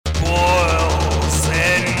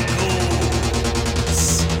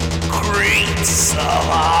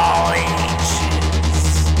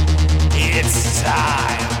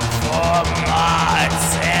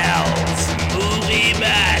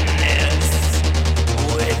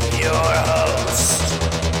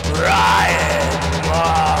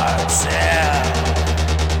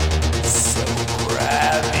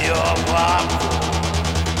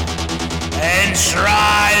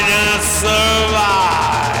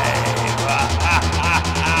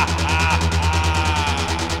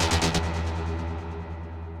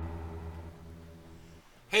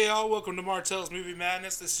welcome to Martell's Movie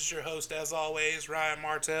Madness. This is your host, as always, Ryan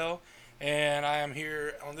Martell, and I am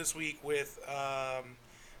here on this week with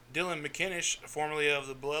Dillon McKinnish, formerly of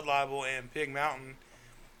the Blood Libel and Pig Moutain.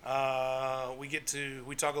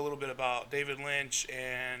 We talk a little bit about David Lynch,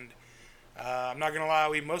 and I'm not gonna lie,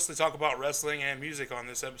 we mostly talk about wrestling and music on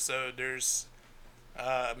this episode. There's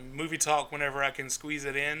movie talk whenever I can squeeze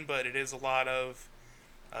it in, but it is a lot of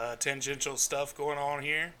tangential stuff going on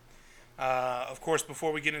here. Of course,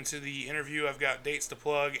 before we get into the interview, I've got dates to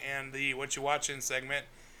plug and the What You Watching segment.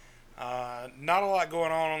 Not a lot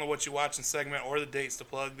going on the What You Watching segment or the dates to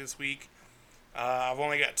plug this week. I've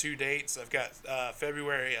only got two dates. I've got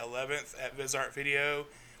February 11th at VizArt Video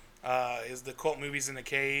is the Cult Movies in the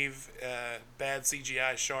Cave, Bad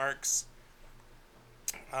CGI Sharks.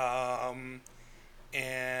 And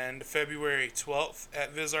February 12th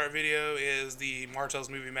at VizArt Video is the Martell's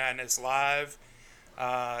Movie Madness Live.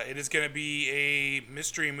 It is going to be a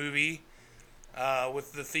mystery movie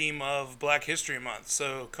with the theme of Black History Month.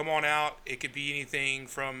 So come on out. It could be anything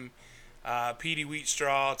from Petey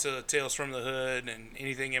Wheatstraw to Tales from the Hood and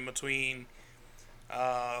anything in between.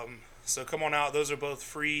 So come on out. Those are both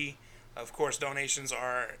free. Of course, donations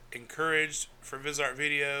are encouraged for VizArt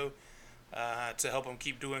Video to help them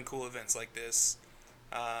keep doing cool events like this.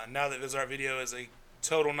 Now that VizArt Video is a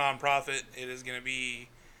total nonprofit, it is going to be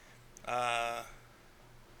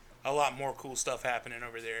a lot more cool stuff happening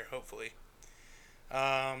over there, hopefully.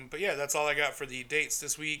 But yeah, that's all I got for the dates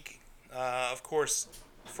this week. Of course,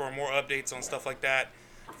 for more updates on stuff like that,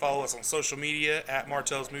 follow us on social media at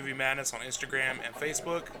Martell's Movie Madness on Instagram and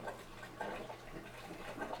Facebook.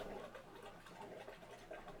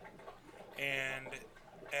 And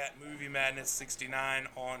at Movie Madness 69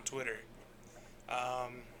 on Twitter.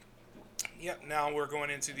 Now we're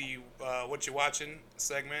going into the What You Watching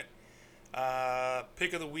segment.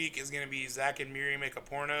 Pick of the week is going to be Zack and Miri Make a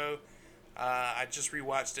Porno. I just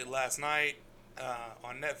rewatched it last night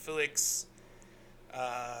on Netflix.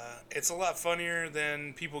 It's a lot funnier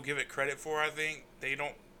than people give it credit for, I think.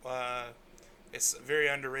 It's a very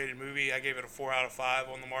underrated movie. I gave it a 4 out of 5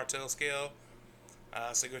 on the Martell scale.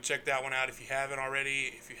 So go check that one out if you haven't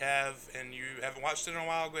already. If you have and you haven't watched it in a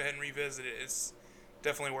while, go ahead and revisit it. It's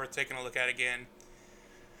definitely worth taking a look at again.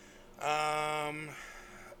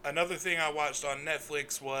 Another thing I watched on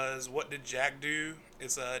Netflix was What Did Jack Do?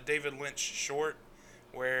 It's a David Lynch short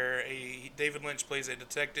where David Lynch plays a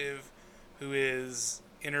detective who is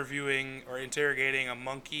interviewing or interrogating a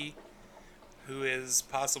monkey who is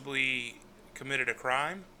possibly committed a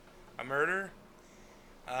crime, a murder.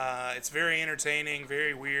 It's very entertaining,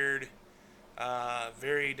 very weird,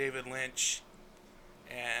 very David Lynch,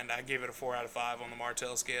 and I gave it a 4 out of 5 on the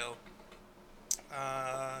Martell scale.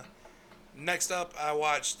 Next up, I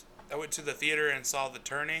went to the theater and saw The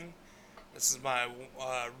Turning. This is my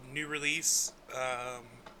new release.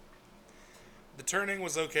 The Turning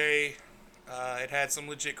was okay. It had some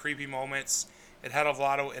legit creepy moments. It had a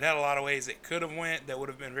lot of ways it could have went that would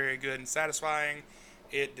have been very good and satisfying.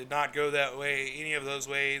 It did not go that way, any of those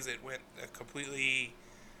ways. It went a completely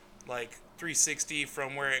 360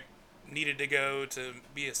 from where it needed to go to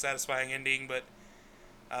be a satisfying ending. But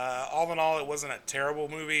all in all, it wasn't a terrible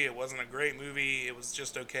movie. It wasn't a great movie. It was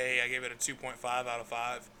just okay. I gave it a 2.5 out of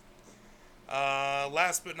 5.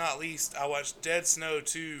 Last but not least, I watched Dead Snow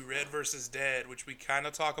 2, Red vs. Dead, which we kind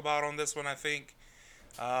of talk about on this one, I think.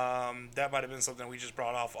 That might have been something we just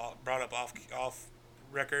brought up off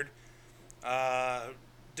record.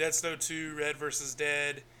 Dead Snow 2, Red vs.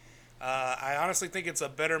 Dead. I honestly think it's a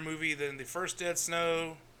better movie than the first Dead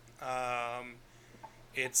Snow.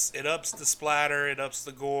 It ups the splatter, it ups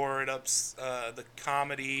the gore, it ups the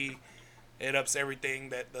comedy, it ups everything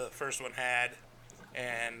that the first one had,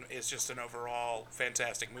 and it's just an overall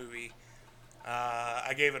fantastic movie.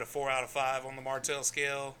 I gave it a 4 out of 5 on the Martell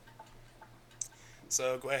scale.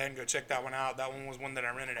 So go ahead and go check that one out. That one was one that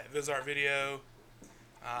I rented at VizArt Video.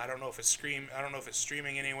 I don't know if it's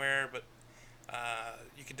streaming anywhere, but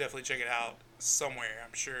you can definitely check it out somewhere,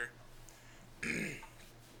 I'm sure.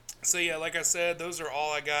 So yeah, like I said, those are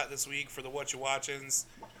all I got this week for the What You Watchings.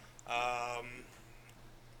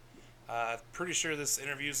 Pretty sure this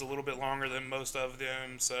interview is a little bit longer than most of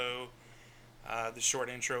them, so the short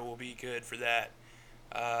intro will be good for that.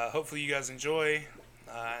 Hopefully you guys enjoy.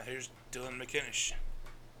 Here's Dillon McKinnish.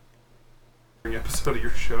 Episode of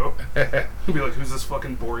your show. He'll be like, who's this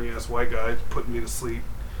fucking boring ass white guy putting me to sleep?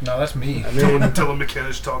 No, that's me. I mean, when Dillon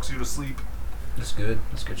McKinnish talks you to sleep. That's good.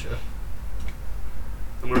 That's a good show.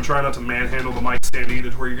 I'm gonna try not to manhandle the mic stand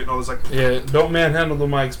either, to where you're getting all this don't manhandle the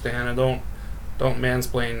mic stand, and don't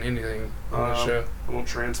mansplain anything on the show. I won't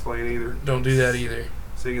transplain either. Don't do that either.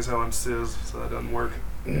 Seeing as how I'm cis, so that doesn't work.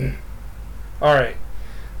 All right.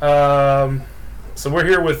 So we're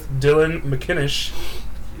here with Dillon McKinnish,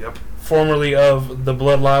 Yep. formerly of the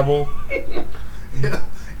Blood Libel,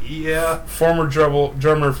 Yeah. former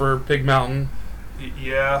drummer for Pig Mountain,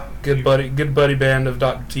 Yeah. good buddy band of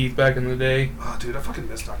Dr. Teeth back in the day. Oh, dude, I fucking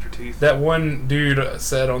miss Dr. Teeth. That one dude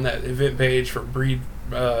said on that event page for Breed,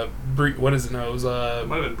 what is it? No, it was It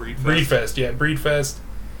might have been Breedfest. Breedfest. Yeah, Breedfest.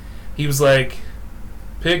 He was like,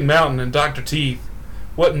 Pig Mountain and Dr. Teeth.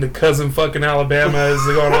 What in the cousin fucking Alabama is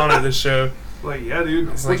going on at this show? Like, yeah, dude.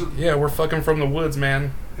 It's like, yeah, we're fucking from the woods,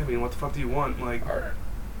 man. I mean, what the fuck do you want? Like,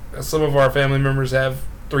 Some of our family members have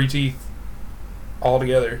 3 teeth all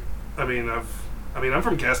together. I mean, I'm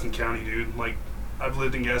from Gaston County, dude. Like, I've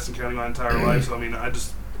lived in Gaston County my entire life, so I mean, I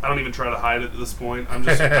don't even try to hide it at this point. I'm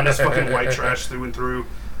just fucking white trash through and through.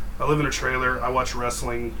 I live in a trailer. I watch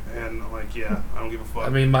wrestling, and like, yeah, I don't give a fuck. I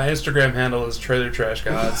mean, my Instagram handle is Trailer Trash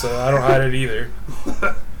God, so I don't hide it either.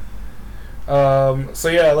 So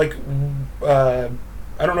yeah, like,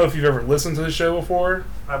 I don't know if you've ever listened to the show before.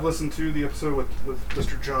 I've listened to the episode with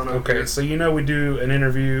Mr. John. Okay, so you know we do an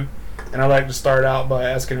interview, and I like to start out by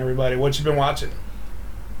asking everybody what you've been watching.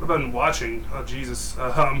 What have I been watching? Oh Jesus,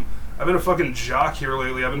 I've been a fucking jock here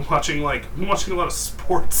lately. I've been watching a lot of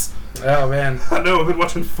sports. Oh man, I know. I've been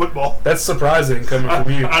watching football. that's surprising coming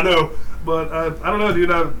from you. I know, but I don't know,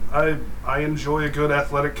 dude. I enjoy a good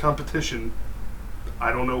athletic competition.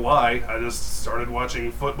 I don't know why. I just started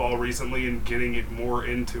watching football recently and getting it more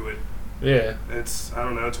into it. Yeah, I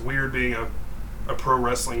don't know. It's weird being a pro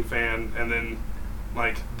wrestling fan, and then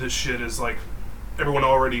like this shit is like everyone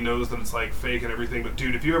already knows that it's like fake and everything. But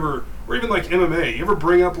dude, if you ever, or even like MMA, you ever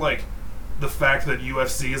bring up like the fact that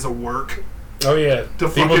UFC is a work? oh yeah. To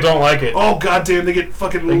People fucking- don't like it. Oh goddamn, they get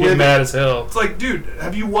fucking They get livid. mad as hell. It's like, dude,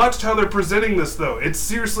 have you watched how they're presenting this though? It's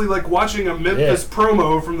seriously like watching a Memphis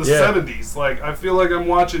promo from the Yeah. 70s. Like, I feel like I'm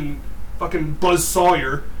watching fucking Buzz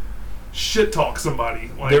Sawyer shit talk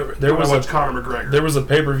somebody. Like, There when was I watch a- Conor McGregor. There was a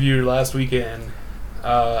pay-per-view last weekend,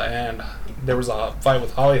 and there was a fight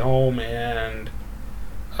with Holly Holm and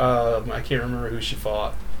I can't remember who she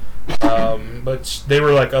fought, but they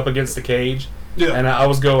were like up against the cage, yeah. and I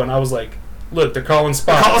was like, look, they're calling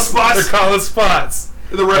spots. calling spots? They're calling spots.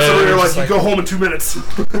 The rest and of it are it's like, you like- go home in 2 minutes.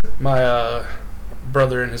 My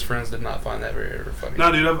brother and his friends did not find that very funny.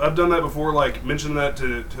 No, dude, I've done that before. Like, mentioned that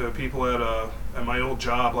to people at my old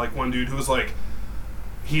job. Like, one dude who was like,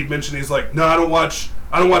 he'd mentioned, he's like, no, I don't watch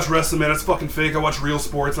wrestling, man. It's fucking fake. I watch real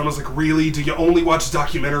sports. And I was like, really? Do you only watch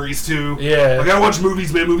documentaries too? Yeah. Like, I don't watch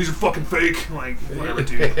movies, man. Movies are fucking fake. I'm like, whatever,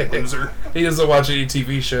 dude. Loser. He doesn't watch any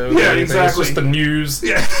TV shows. Yeah, or anything. exactly. It's just the news.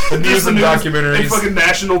 Yeah. The news Just and and documentaries. fucking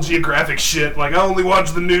National Geographic shit. Like, I only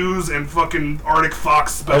watch the news and fucking Arctic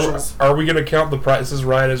Fox specials. Are we gonna count the Price is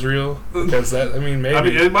Right as real? Because that, I mean, maybe. I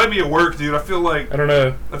mean, it might be a work, dude. I feel like I don't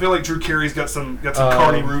know. Drew Carey's got some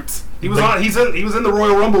carny roots. He was in the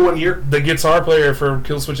Royal Rumble one year. The guitar player for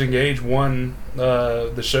Killswitch Engage won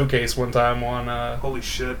the showcase one time on Holy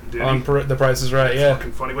shit, dude. The Price is Right. Yeah,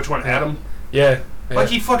 Fucking funny. Which one? Adam? yeah. Like,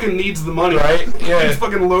 he fucking needs the money. Right? Yeah. He's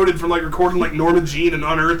fucking loaded from like recording like Norma Jean and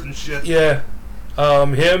Unearthed and shit. Yeah.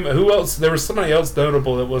 Him. Who else? There was somebody else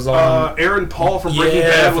notable that was on. Aaron Paul from Breaking Yeah,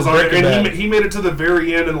 Bad was from on there, Breaking and Bad. he made it to the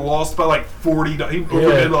very end and lost by like $40. He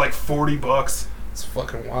overbid by like $40. It's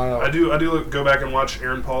fucking wild. I do go back and watch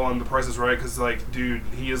Aaron Paul on The Price is Right because, like, dude,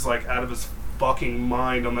 he is like out of his fucking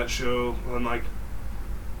mind on that show. And like,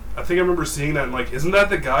 I think I remember seeing that and like, isn't that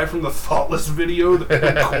the guy from the Thoughtless video, the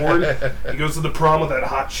Corn? He goes to the prom with that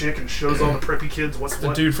hot chick and shows all the preppy kids what's The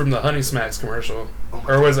what. dude from the Honey Smacks commercial, Oh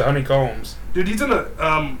my or was it Honeycombs? Dude, he's in a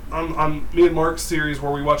on me and Mark's series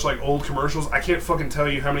where we watch like old commercials. I can't fucking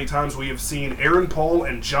tell you how many times we have seen Aaron Paul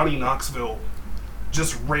and Johnny Knoxville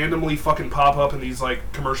just randomly fucking pop up in these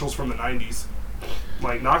like commercials from the 90s.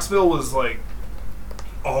 Like, Knoxville was like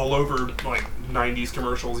all over like 90s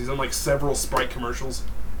commercials. He's in like several Sprite commercials.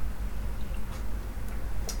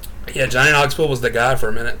 Yeah, Johnny Knoxville was the guy for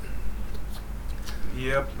a minute.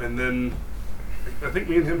 Yep, and then I think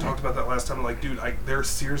me and him talked about that last time. Like, dude, they're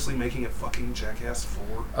seriously making a fucking Jackass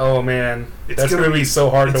 4. Oh man, It's that's gonna gonna be be- so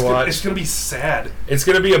hard to watch. It's gonna be sad. It's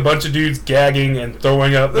gonna be a bunch of dudes gagging and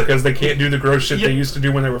throwing up because they can't do the gross shit Yeah. they used to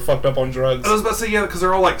do when they were fucked up on drugs. I was about to say, yeah, because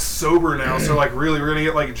they're all like sober now. So like, really, we're gonna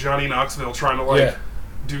get like Johnny Knoxville trying to like Yeah.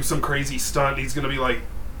 do some crazy stunt. He's gonna be like,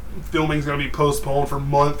 filming's gonna be postponed for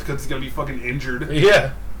months because he's gonna be fucking injured.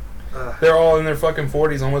 Yeah, they're all in their fucking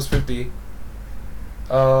 40s, almost 50.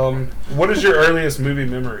 What is your earliest movie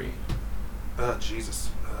memory? Jesus.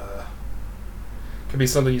 Could be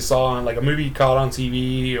something you saw on, like a movie you caught on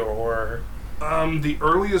TV, or The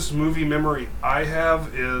earliest movie memory I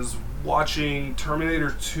have is watching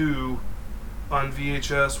Terminator 2 on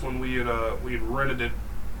VHS when we had rented it,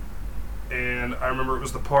 and I remember it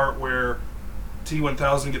was the part where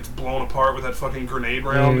T-1000 gets blown apart with that fucking grenade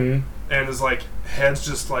round, and his like head's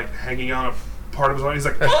just like hanging on a part of his body. He's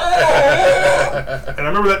like, "Oh!" And I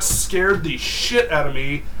remember that scared the shit out of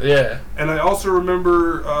me. Yeah. And I also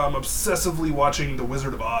remember obsessively watching The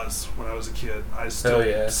Wizard of Oz when I was a kid. I still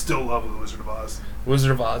love The Wizard of Oz.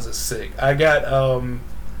 Wizard of Oz is sick. I got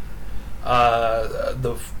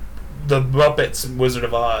the Muppets Wizard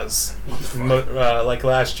of Oz like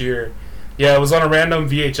last year. Yeah, I was on a random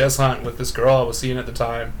VHS hunt with this girl I was seeing at the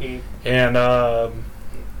time, and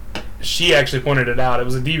she actually pointed it out. It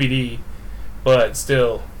was a DVD, but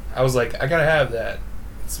still, I was like, I gotta have that.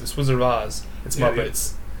 It's Wizard of Oz. It's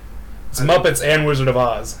Muppets. It's Muppets and Wizard of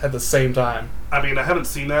Oz at the same time. I mean, I haven't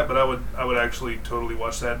seen that, but I would actually totally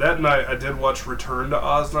watch that. That and I did watch Return to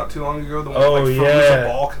Oz not too long ago. The one with, like, Fairuza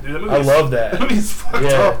Balk. Dude, that movie I love that. That movie's fucked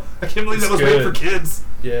up. I can't believe that was made for kids.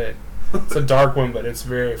 Yeah. It's a dark one, but it's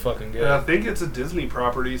very fucking good. And I think it's a Disney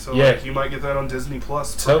property, so like, you might get that on Disney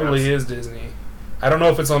Plus. Totally is Disney. I don't know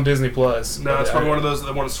if it's on Disney Plus. No, it's probably one of those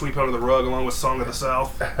that want to sweep under the rug along with Song of the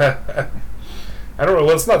South. I don't know.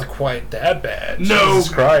 Well, it's not quite that bad. No,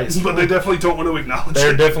 Jesus Christ! But they definitely don't want to acknowledge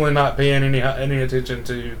They're it. definitely not paying any attention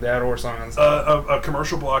to that or Song of the South. A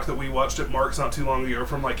commercial block that we watched at Mark's not too long ago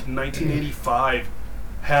from like 1985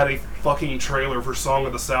 had a fucking trailer for Song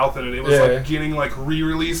of the South in it. It was like getting like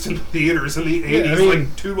re-released in theaters in the 80s. I mean,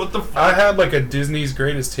 like, dude, what the fuck? I had like a Disney's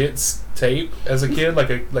Greatest Hits tape as a kid,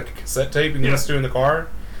 like a cassette tape, and you listen to in the car,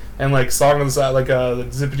 and like Song of the South, like the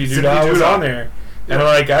Zippity Doo Dah was on there. And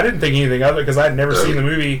like, I didn't think anything of it because I'd never seen the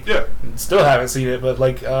movie. Yeah. Still haven't seen it, but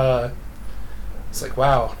like, it's like,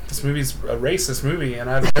 wow, this movie's a racist movie, and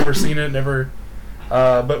I've never seen it. Never.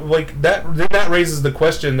 But like that raises the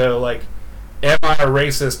question though, like, am I a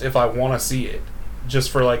racist if I want to see it, just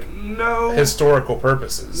for like historical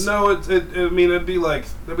purposes? No, I mean, it'd be like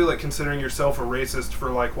considering yourself a racist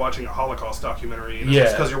for like watching a Holocaust documentary. You know?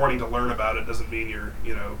 Just because you're wanting to learn about it doesn't mean you're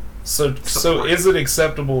So is it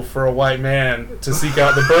acceptable for a white man to seek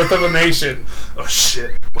out the birth of a nation? Oh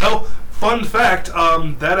shit! Well, fun fact,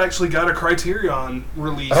 that actually got a Criterion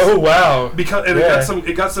release. Oh wow! Because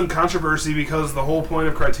it got some controversy because the whole point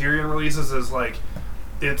of Criterion releases is like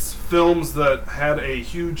it's films that had a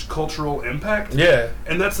huge cultural impact. Yeah,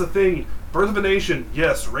 and that's the thing. Birth of a Nation,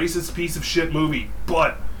 yes, racist piece of shit movie,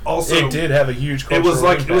 but also it did have a huge cultural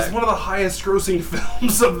impact. It was one of the highest grossing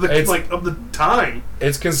films of the time.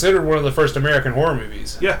 It's considered one of the first American horror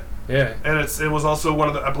movies. Yeah. And it was also one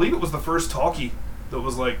of the, I believe it was the first talkie that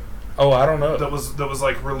was like, oh, I don't know. That was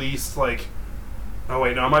like released like, oh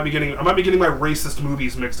wait, no, I might be getting my racist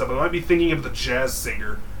movies mixed up. I might be thinking of The Jazz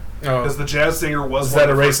Singer. Oh. Because The Jazz Singer was Is that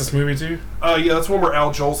a racist movie too? Yeah, that's one where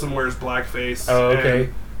Al Jolson wears blackface. Oh, okay.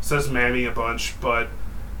 And says mammy a bunch, but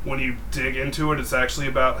when you dig into it, it's actually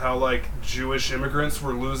about how like Jewish immigrants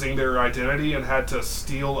were losing their identity and had to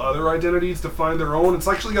steal other identities to find their own. It's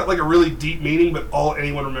actually got like a really deep meaning, but all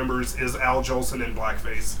anyone remembers is Al Jolson in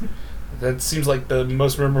blackface. That seems like the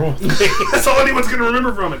most memorable thing. That's all anyone's going to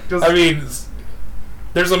remember from it. I mean,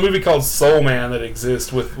 there's a movie called Soul Man that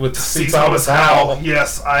exists with C. Thomas Howell.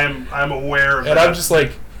 Yes, I'm aware of that. And I'm just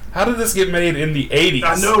like, how did this get made in the 80s?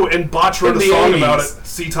 I know, and Botch wrote a song about it.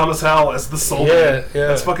 C. Thomas Howell as the Soul Man. Yeah.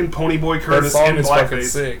 That's fucking Ponyboy Curtis in blackface.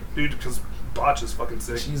 Sick. Dude, because Botch is fucking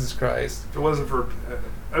sick. Jesus Christ. If it wasn't for...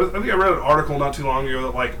 I think I read an article not too long ago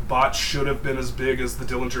that like Botch should have been as big as the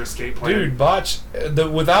Dillinger Escape Plan. Dude, Botch...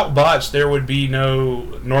 without Botch, there would be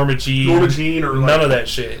no Norma Jean or none of that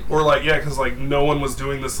shit. Or like, yeah, because like no one was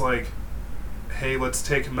doing this like... hey, let's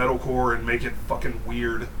take metalcore and make it fucking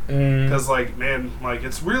weird. Because, like, man, like,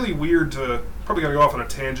 it's really weird to... Probably gotta go off on a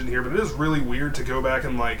tangent here, but it is really weird to go back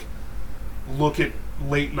and, like, look at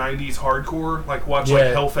late 90s hardcore. Like, watch, like,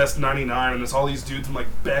 Hellfest 99, and there's all these dudes in, like,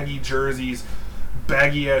 baggy jerseys,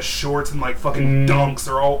 baggy-ass shorts, and, like, fucking dunks.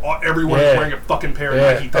 They're everyone's wearing a fucking pair of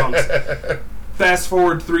Nike dunks. Fast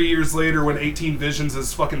forward 3 years later when 18 Visions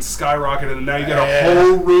is fucking skyrocketed, and now you got a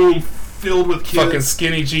whole room filled with kids. Fucking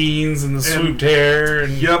skinny jeans and the swooped hair.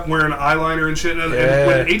 And wearing eyeliner and shit. And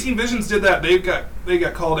when 18 Visions did that, they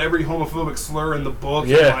got called every homophobic slur in the book.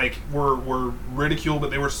 And, like, were ridiculed,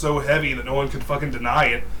 but they were so heavy that no one could fucking deny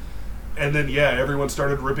it. And then, everyone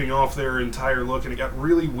started ripping off their entire look, and it got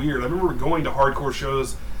really weird. I remember going to hardcore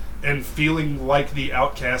shows and feeling like the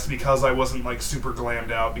outcast because I wasn't, like, super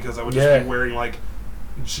glammed out, because I would just be wearing, like,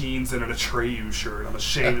 jeans and an Atreyu shirt. I'm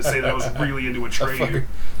ashamed to say that I was really into Atreyu.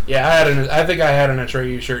 I think I had an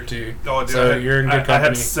Atreyu shirt too. Oh, dude, so you're in good company. I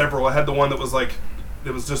had several. I had the one that was like,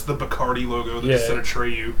 it was just the Bacardi logo that just said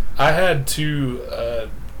Atreyu. I had two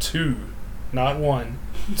not one,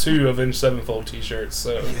 2 Avenged Sevenfold T-shirts.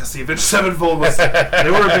 So Yes, the Avenged Sevenfold was. They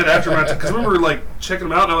were a bit after my time because I remember like checking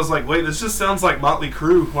them out and I was like, wait, this just sounds like Motley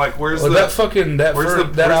Crue. Like, where's well, the that where's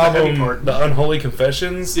first, the heavy album, part? The Unholy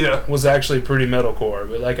Confessions, Yeah. was actually pretty metalcore.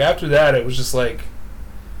 But like after that, it was just like.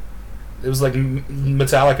 It was like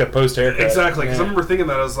Metallica post haircut. Exactly, because I Yeah. remember thinking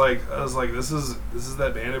that I was like, this is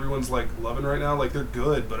that band everyone's like loving right now. Like they're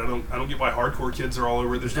good, but I don't get why hardcore kids are all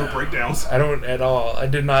over it. There's no breakdowns. I don't at all. I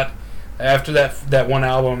did not. After that one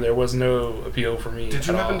album, there was no appeal for me. Did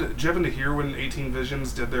you at all. happen to hear when 18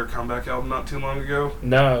 Visions did their comeback album not too long ago?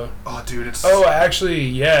 No. Oh, dude, it's Actually,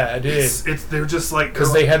 yeah, I did. it's they're just like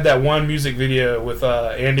Because they had that one music video with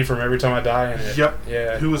Andy from Every Time I Die in it. Yep.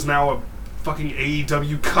 Yeah. Who is now a fucking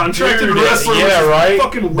AEW contracted Dude, wrestler? yeah, which is right.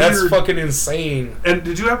 Fucking weird. That's fucking insane. And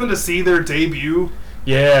did you happen to see their debut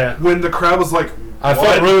Yeah. when the crowd was like, I what?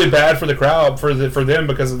 felt really bad for the crowd for them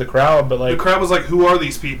because of the crowd, but The like crowd was like, "Who are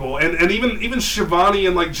these people?" And even Shivani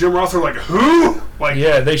and like Jim Ross are like, "Who?" Like,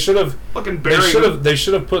 yeah, they should have fucking burying them. they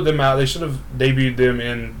should have put them out. They should have debuted them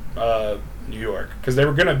in New York because they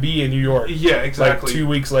were gonna be in New York. Yeah, exactly. Like 2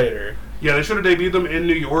 weeks later. Yeah, they should have debuted them in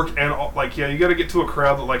New York, and like, yeah, you got to get to a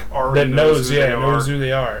crowd that like already That knows who they are. knows who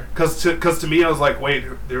they are. Because to me, I was like, wait,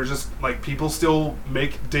 there's just like people still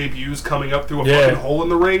make debuts coming up through a Yeah. fucking hole in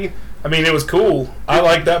the ring. I mean, it was cool. I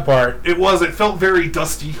liked that part. It felt very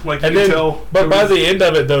dusty, like And you then, could tell. but It by was- the end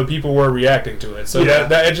of it, though, people were reacting to it. So Yeah.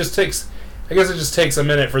 that it just takes. I guess it just takes a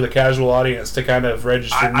minute for the casual audience to kind of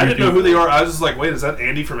register. I didn't know who they are. I was just like, wait, is that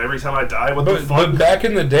Andy from Every Time I Die? What the fuck? But back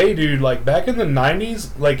in the day, dude, like back in the 90s,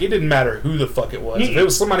 like it didn't matter who the fuck it was. If it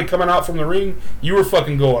was somebody coming out from the ring, you were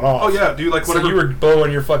fucking going off. Oh yeah, dude, like So whenever you were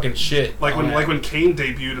blowing your fucking shit. Like on that. when Kane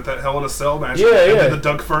debuted at that Hell in a Cell match, Yeah, and yeah. then the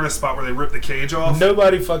Doug Furnace spot where they ripped the cage off.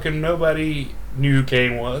 Nobody knew who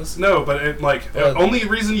Kane was. No, but the only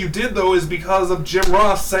reason you did though is because of Jim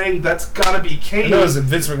Ross saying that's gotta be Kane. No, it was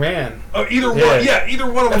Vince McMahon. Either one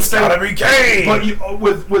of them That's saying gotta be Kane. But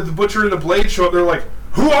with Butcher and the Blade show up, they're like,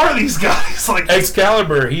 who are these guys? Like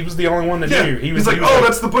Excalibur, he was the only one that yeah, knew. he's like, oh,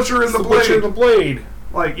 that's the Butcher and the Blade. Butcher and the Blade.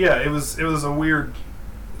 Like yeah, it was a weird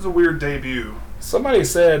debut. Somebody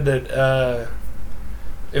said that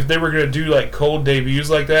if they were going to do like cold debuts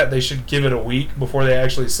like that, they should give it a week before they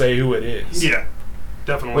actually say who it is. Yeah,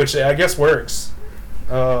 definitely. Which I guess works.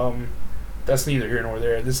 That's neither here nor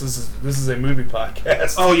there. This is a movie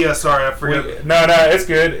podcast. Oh yeah, sorry, I forgot. No, it's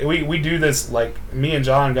good. We do this like me and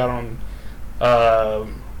John got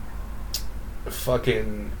on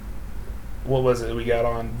fucking what was it we got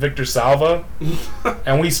on Victor Salva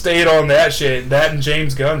and we stayed on that and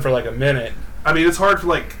James Gunn for like a minute. I mean, it's hard for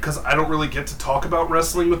because I don't really get to talk about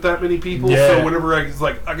wrestling with that many people. Yeah. So whenever I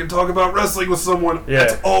can talk about wrestling with someone, Yeah.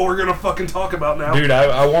 that's all we're gonna fucking talk about now. Dude,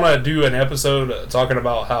 I want to do an episode talking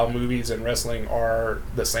about how movies and wrestling are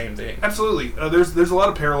the same thing. Absolutely. There's a lot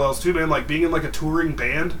of parallels too, man. Like being in like a touring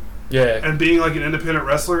band Yeah, and being like an independent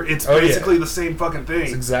wrestler, it's Oh, yeah. basically the same fucking thing.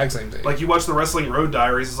 it's the exact same thing. Like you watch the Wrestling Road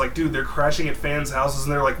Diaries, it's like, dude, they're crashing at fans' houses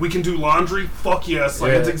and they're like, we can do laundry? Fuck yes.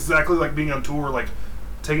 Like Yeah. it's exactly like being on tour, like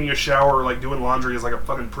taking a shower or like doing laundry is like a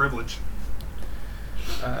fucking privilege.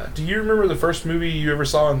 Do you remember the first movie you ever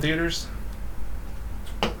saw in theaters?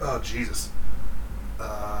 Oh Jesus.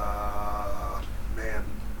 Man.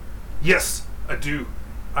 Yes, I do.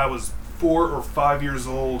 I was 4 or 5 years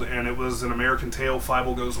old and it was An American Tale,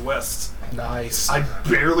 Fievel Goes West. Nice. I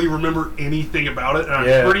barely remember anything about it, and I'm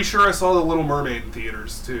Yeah. pretty sure I saw The Little Mermaid in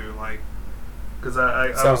theaters too. Like, because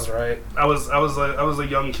Sounds right. I was a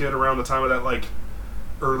young kid around the time of that like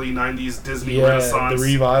early '90s Disney Yeah, Renaissance. the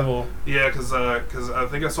revival. Yeah, because I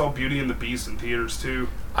think I saw Beauty and the Beast in theaters too.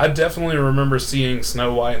 I definitely remember seeing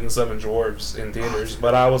Snow White and the Seven Dwarfs in theaters,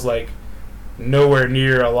 but I was like nowhere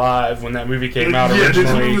near alive when that movie came out Yeah, this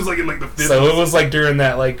originally. movie was like in like the 50s. So it was like during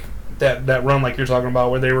that like that run like you're talking about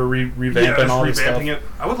where they were revamping just all this stuff. revamping it.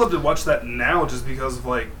 I would love to watch that now just because of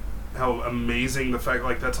like how amazing the fact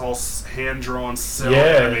like that's all hand drawn cell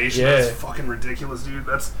animation. Yeah. That's fucking ridiculous, dude.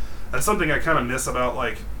 That's something I kind of miss about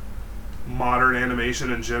like modern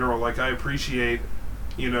animation in general. Like I appreciate,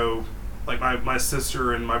 like my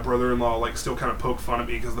sister and my brother-in-law like still kind of poke fun at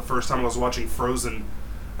me because the first time I was watching Frozen,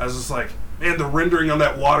 I was just like, man, the rendering on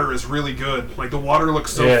that water is really good. Like the water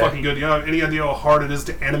looks so fucking good. You don't have any idea how hard it is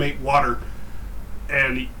to animate water.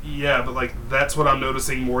 And yeah, but like that's what I'm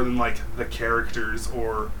noticing more than like the characters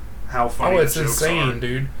or how funny Oh, it's the jokes insane, are.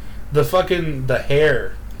 dude. The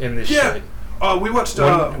hair in this shit. We watched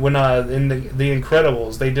When in the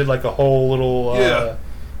Incredibles, they did like a whole little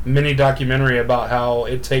mini documentary about how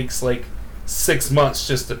it takes like 6 months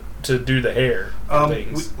just to do the hair and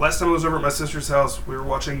things. last time I was over at my sister's house, we were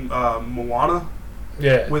watching Moana.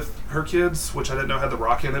 Yeah. with her kids, which I didn't know had The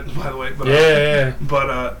Rock in it, by the way. But, Yeah.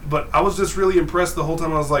 But I was just really impressed the whole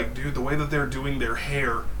time. I was like, dude, the way that they're doing their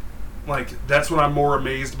hair, like, that's what I'm more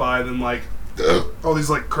amazed by than, like, all these,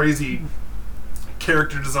 like, crazy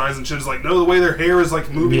character designs and shit. It's like, no, the way their hair is,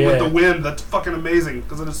 like, moving with the wind, that's fucking amazing,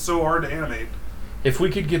 because it is so hard to animate. If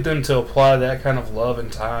we could get them to apply that kind of love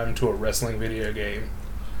and time to a wrestling video game.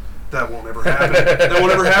 That won't ever happen. That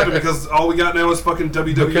won't ever happen, because all we got now is fucking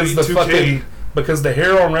WWE Because the 2K. because the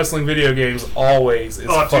hair on wrestling video games always is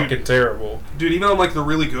fucking terrible. Dude, even on, like, the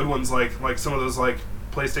really good ones, like some of those, like,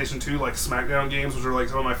 PlayStation 2, like, SmackDown games, which are, like,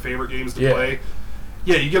 some of my favorite games to play.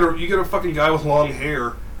 Yeah, you get a fucking guy with long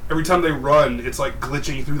hair. Every time they run, it's, like,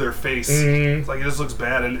 glitching through their face. Mm-hmm. It's like, it just looks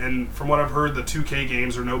bad. And from what I've heard, the 2K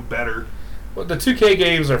games are no better. Well, the 2K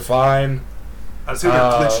games are fine. I'd say they're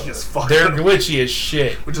glitchy as fuck. They're glitchy as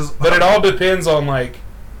shit. Which is, but it all depends on, like,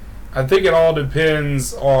 I think it all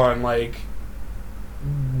depends on, like,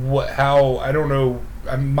 how, I don't know.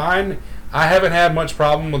 Mine, I haven't had much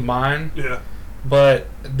problem with mine. Yeah. But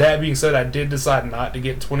that being said, I did decide not to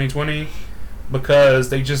get 2020 because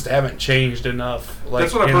they just haven't changed enough, like,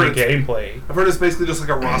 that's what I've in heard. The gameplay. I've heard it's basically just like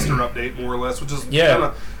a roster update, more or less, which is kind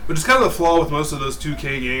of the flaw with most of those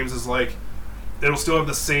 2K games is, like, it'll still have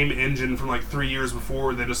the same engine from, like, 3 years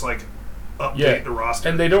before. They just, like, update the roster.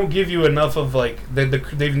 And they don't give you enough of, like,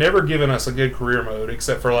 they've never given us a good career mode,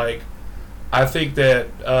 except for, like, I think that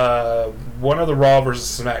one of the Raw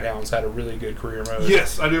versus SmackDowns had a really good career mode.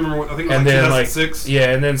 Yes, I do remember. I think it was, like, 2006. Like, yeah,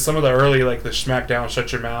 and then some of the early, like, the SmackDown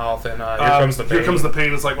Shut Your Mouth and Here Comes the Pain. Here Comes the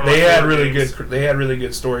Pain is, like, one of they my had favorite really games. good. They had really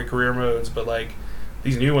good story career modes, but, like,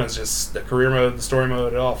 these new ones, just the career mode, the story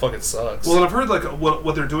mode, it all fucking sucks. Well, and I've heard, like,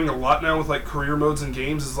 what they're doing a lot now with, like, career modes in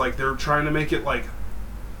games is, like, they're trying to make it, like,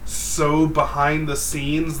 so behind the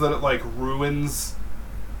scenes that it, like, ruins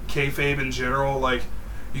kayfabe in general. Like,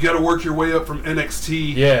 you got to work your way up from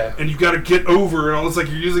NXT, and you got to get over, and all it's like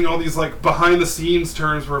you're using all these, like, behind the scenes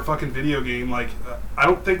terms for a fucking video game. Like, I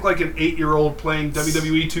don't think, like, an 8-year-old playing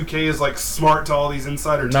WWE 2K is, like, smart to all these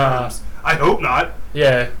insider terms. I hope not.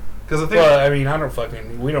 Yeah. Because I think. Well, I mean, I don't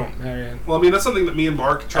fucking. We don't. I mean, well, I mean, that's something that me and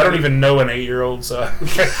Mark. I don't even know an 8-year-old, so I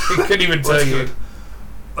couldn't even tell you.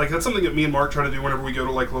 Like, that's something that me and Mark try to do whenever we go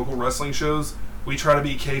to, like, local wrestling shows. We try to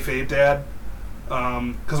be kayfabe dad,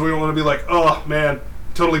 because we don't want to be like, oh man,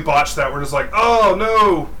 totally botched that. We're just like, oh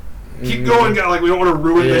no, keep going, guy. Like, we don't want to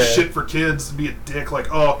ruin this shit for kids and be a dick. Like,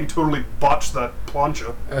 oh, he totally botched that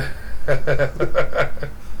plancha.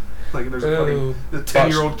 Like, there's a fucking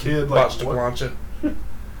 10-year-old kid. Like, botched a plancha.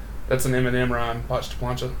 That's an Eminem rhyme. Botched a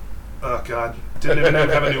plancha. Oh god, didn't Eminem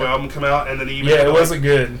have a new album come out, and then he it wasn't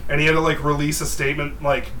good, and he had to, like, release a statement,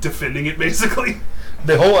 like, defending it, basically.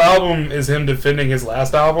 The whole album is him defending his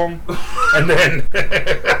last album, and then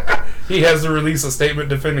he has to release a statement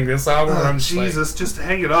defending this album. Oh, and I'm just Jesus, just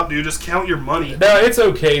hang it up, dude. Just count your money. No, it's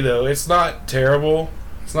okay though. It's not terrible.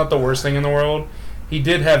 It's not the worst thing in the world. He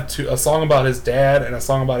did have a song about his dad and a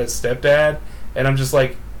song about his stepdad, and I'm just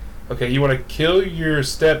like, okay, you want to kill your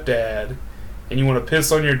stepdad, and you want to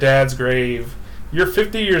piss on your dad's grave. You're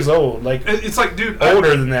 50 years old. Like, it's like, dude,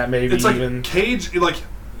 older than that, maybe. It's like even. Cage, like,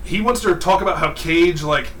 he wants to talk about how Cage,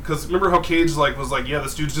 like, because remember how Cage, like, was like, yeah,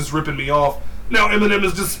 this dude's just ripping me off. Now Eminem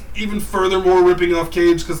is just even furthermore ripping off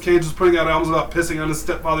Cage, because Cage was putting out albums about pissing on his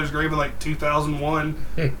stepfather's grave in, like, 2001.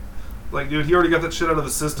 Like, dude, he already got that shit out of the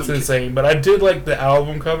system. It's insane. But I did like the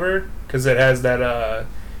album cover, because it has that,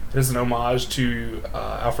 it is an homage to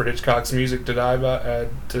Alfred Hitchcock's music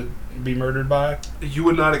to be murdered by. You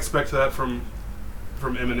would not expect that from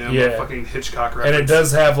Eminem, a fucking Hitchcock reference. And it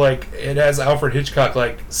does have, like, it has Alfred Hitchcock,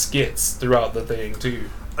 like, skits throughout the thing too.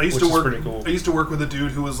 Which is pretty cool. I used to work with a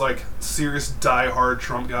dude who was, like, serious die-hard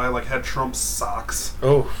Trump guy, like, had Trump socks.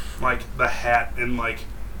 Oh. Like, the hat and, like,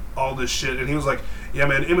 all this shit. And he was like, yeah,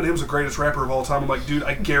 man, Eminem's the greatest rapper of all time. I'm like, dude,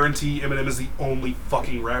 I guarantee Eminem is the only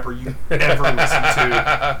fucking rapper you ever listen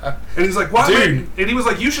to. And he's like, why? Dude. And he was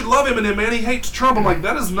like, you should love Eminem, man. He hates Trump. I'm like,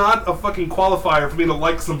 that is not a fucking qualifier for me to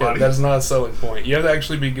like somebody. Yeah, that's not a selling point. You have to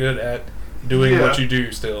actually be good at doing what you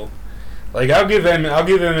do still. Like, I'll give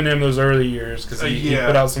Eminem those early years, because he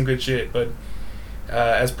put out some good shit, but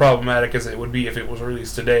as problematic as it would be if it was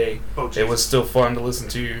released today, it was still fun to listen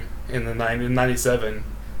to in 97.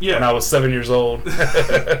 Yeah. When I was 7 years old.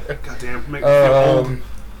 Goddamn, make me feel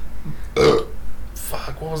old.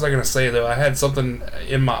 Fuck, what was I gonna say though? I had something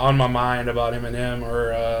on my mind about Eminem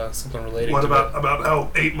or something related. What about how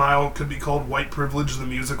 8 Mile could be called White Privilege the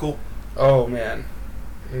musical? Oh man.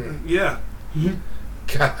 Yeah.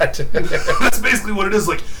 God. That's basically what it is.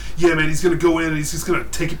 Like, yeah, man, he's gonna go in and he's just gonna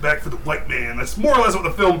take it back for the white man. That's more or less what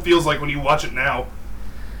the film feels like when you watch it now.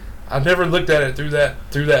 I've never looked at it through that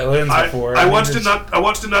lens before. I watched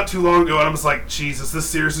it not too long ago, and I was like, Jesus, this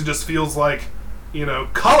seriously just feels like,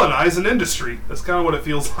 colonize an industry. That's kind of what it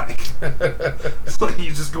feels like. It's like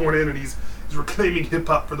he's just going in and he's reclaiming hip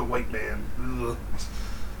hop for the white man. Ugh.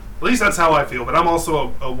 At least that's how I feel. But I'm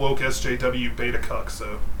also a woke SJW beta cuck,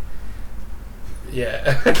 so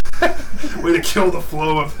yeah. way to kill the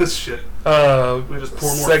flow of this shit. We just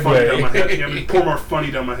pour more segue. funny down my head. Yeah, pour more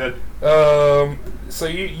funny down my head. So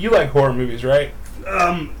you like horror movies, right?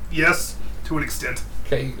 Yes, to an extent.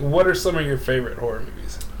 Okay, what are some of your favorite horror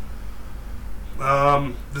movies?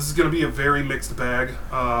 This is going to be a very mixed bag.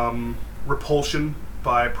 Repulsion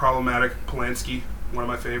by Problematic Polanski, one of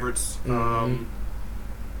my favorites. Mm-hmm.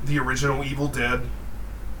 The original Evil Dead.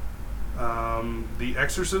 The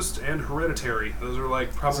Exorcist and Hereditary. Those are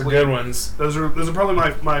like probably good ones. Those are probably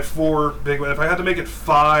my four big ones. If I had to make it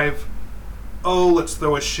five, let's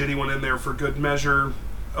throw a shitty one in there for good measure.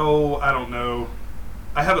 I don't know.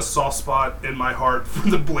 I have a soft spot in my heart for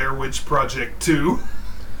the Blair Witch Project 2.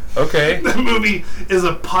 Okay. That movie is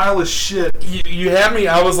a pile of shit. You had me.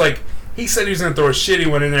 I was like, he said he was going to throw a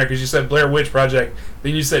shitty one in there because you said Blair Witch Project.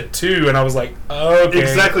 Then you said 2, and I was like, okay.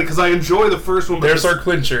 Exactly, because I enjoy the first one. There's our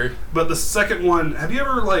clincher. But the second one, have you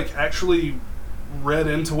ever actually read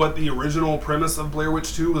into what the original premise of Blair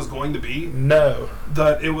Witch 2 was going to be? No.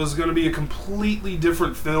 That it was going to be a completely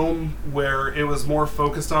different film where it was more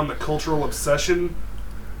focused on the cultural obsession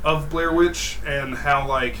of Blair Witch and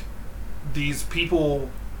how these people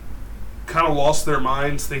kind of lost their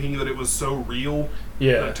minds thinking that it was so real.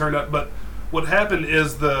 Yeah. It turned out, but what happened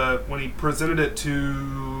is when he presented it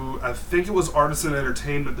to, I think it was Artisan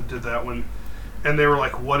Entertainment that did that one, and they were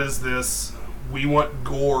like, "What is this? We want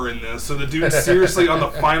gore in this." So the dude seriously on the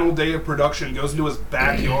final day of production goes into his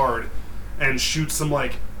backyard and shoots some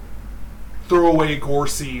throwaway gore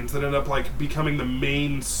scenes that end up becoming the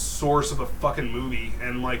main source of the fucking movie,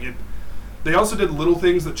 and they also did little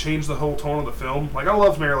things that changed the whole tone of the film. I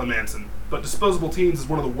love Marilyn Manson, but Disposable Teens is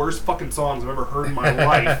one of the worst fucking songs I've ever heard in my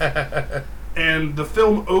life. And the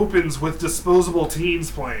film opens with Disposable Teens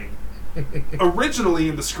playing. Originally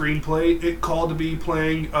in the screenplay, it called to be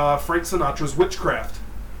playing Frank Sinatra's Witchcraft.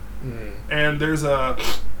 Mm. And there's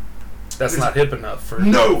That's not hip enough for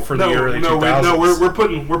the early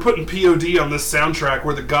 2000s. We're putting POD on this soundtrack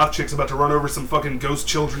where the goth chick's about to run over some fucking ghost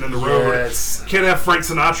children in the road. Can't have Frank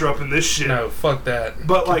Sinatra up in this shit. No, fuck that.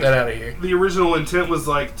 But get that out of here. The original intent was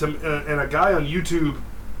and a guy on YouTube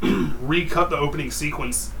recut the opening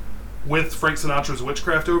sequence with Frank Sinatra's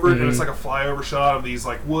Witchcraft over it, and it's like a flyover shot of these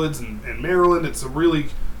woods and Maryland. It's a really,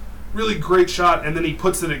 really great shot, and then he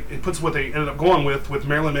puts what they ended up going with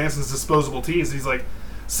Marilyn Manson's Disposable Teens. He's like,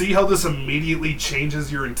 see how this immediately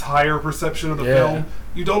changes your entire perception of the film?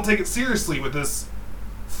 You don't take it seriously with this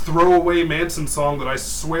throwaway Manson song that I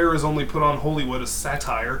swear is only put on Hollywood as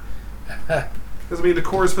satire. Because, the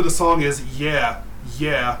chorus for the song is, yeah,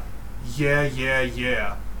 yeah, yeah, yeah,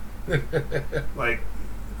 yeah.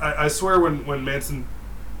 I swear when Manson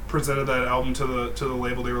presented that album to the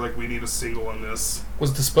label, they were like, we need a single on this.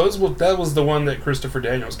 Was Disposable, that was the one that Christopher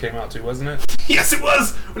Daniels came out to, wasn't it? Yes, it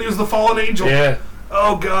was! When he was the fallen angel. Yeah.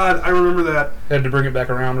 Oh, God, I remember that. Had to bring it back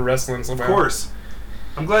around to wrestling somehow. Of course.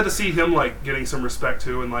 I'm glad to see him, getting some respect,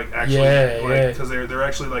 too, and, actually, because they're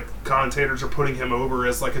actually, commentators are putting him over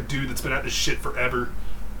as, a dude that's been at this shit forever.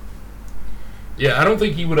 Yeah, I don't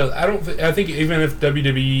think he would have, I think even if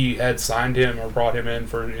WWE had signed him or brought him in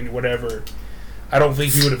for whatever, I don't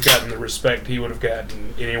think he would have gotten the respect he would have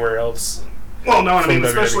gotten anywhere else. Well, no,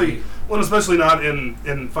 especially not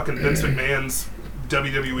in fucking Vince McMahon's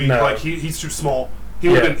WWE. No. He's too small. He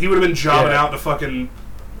would have been jobbing out to fucking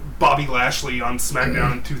Bobby Lashley on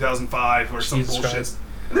SmackDown in 2005 or some Jesus bullshit. Christ.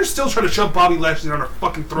 And they're still trying to shove Bobby Lashley down our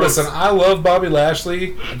fucking throats. Listen, I love Bobby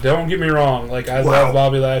Lashley. Don't get me wrong. I love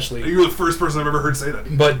Bobby Lashley. You're the first person I've ever heard say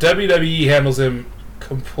that. But WWE handles him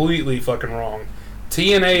completely fucking wrong.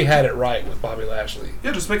 TNA had it right with Bobby Lashley.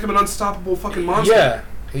 Yeah, just make him an unstoppable fucking monster. Yeah,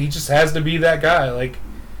 he just has to be that guy.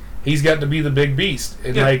 He's got to be the big beast.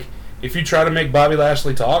 And, if you try to make Bobby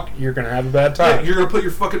Lashley talk, you're going to have a bad time. Yeah, you're going to put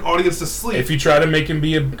your fucking audience to sleep. If you try to make him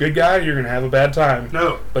be a good guy, you're going to have a bad time.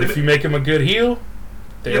 No. But if you make him a good heel,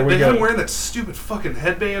 we go. They have him wearing that stupid fucking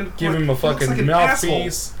headband. Give him a fucking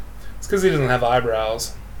mouthpiece. It's because he doesn't have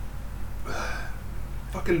eyebrows.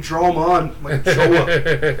 Fucking draw him on. Show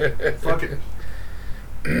up. Fuck it.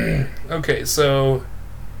 Okay, so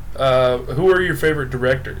who are your favorite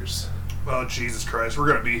directors? Oh, Jesus Christ. We're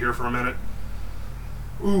going to be here for a minute.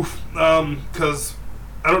 Oof. Because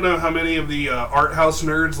I don't know how many of the art house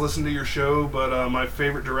nerds listen to your show, but my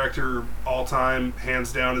favorite director all time,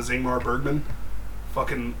 hands down, is Ingmar Bergman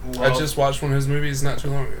Fucking I love. just watched one of his movies not too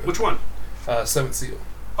long ago. Which one? Seventh Seal.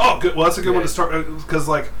 Oh, good. Well, that's a good one Yeah. to start because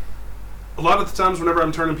like a lot of the times whenever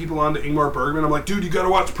I'm turning people on to Ingmar Bergman, I'm like, dude, you gotta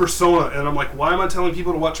watch Persona, and I'm like, why am I telling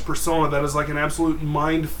people to watch Persona? That is like an absolute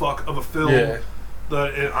mind fuck of a film Yeah.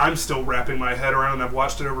 that I'm still wrapping my head around, and I've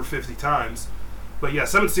watched it over 50 times. But yeah,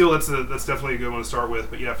 Seventh Seal, that's definitely a good one to start with.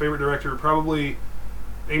 But yeah, favorite director, probably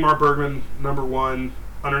Ingmar Bergman, number one.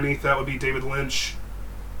 Underneath that would be David Lynch,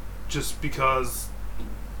 just because,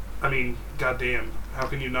 I mean, goddamn, how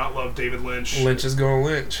can you not love David Lynch? Lynch is going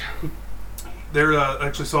Lynch. There, I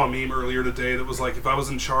actually saw a meme earlier today that was like, if I was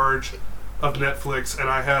in charge of Netflix and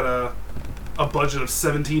I had a budget of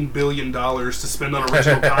 $17 billion to spend on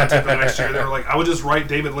original content the next year, they were like, I would just write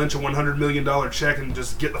David Lynch a $100 million check and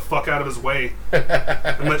just get the fuck out of his way.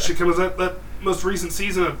 And that shit comes up. That most recent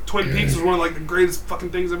season of Twin Peaks was one of like the greatest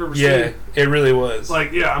fucking things I've ever seen. Yeah, it really was.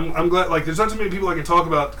 Like, yeah, I'm glad. Like, there's not too many people I can talk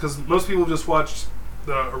about because most people just watched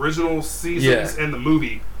the original seasons and the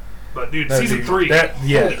movie. But dude, season 3,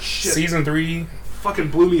 holy shit, season 3 fucking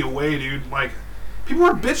blew me away, dude. Like, people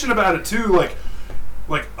were bitching about it too. Like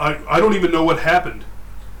I don't even know what happened.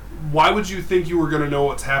 Why would you think you were going to know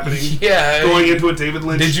what's happening? Yeah, going into a David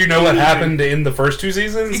Lynch. Did you know what happened in the first 2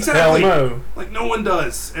 seasons? Exactly. Hell no. Like, no one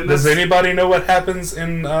does. And Does anybody know what happens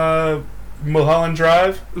in Mulholland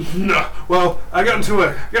Drive? No. Well, I got into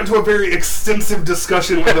a very extensive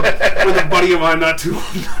discussion with a buddy of mine not too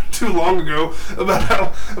long ago about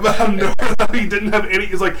how he didn't have any.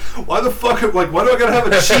 He's like, why the fuck? Like, why do I gotta have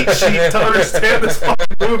a cheat sheet to understand this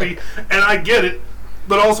fucking movie? And I get it,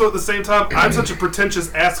 but also at the same time, I'm such a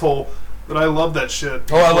pretentious asshole that I love that shit.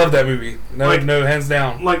 Oh, I love that movie. No, Like- no, hands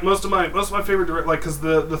down. Like most of my favorite because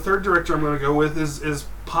the third director I'm going to go with is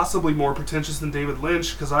possibly more pretentious than David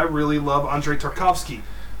Lynch because I really love Andrei Tarkovsky.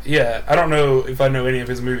 Yeah, I don't know if I know any of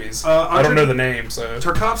his movies. I don't know the name, so.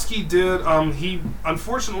 Tarkovsky did. He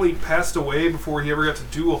unfortunately passed away before he ever got to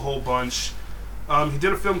do a whole bunch. He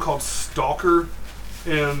did a film called Stalker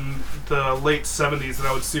in the late 70s that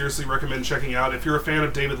I would seriously recommend checking out. If you're a fan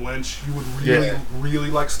of David Lynch, you would really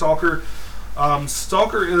like Stalker.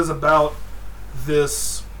 Stalker is about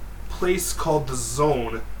this place called the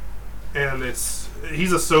Zone, and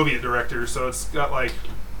he's a Soviet director, so it's got like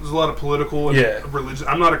there's a lot of political and religion.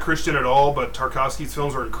 I'm not a Christian at all, but Tarkovsky's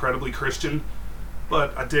films are incredibly Christian.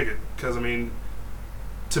 But I dig it because I mean,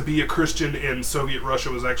 to be a Christian in Soviet Russia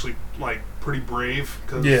was actually like pretty brave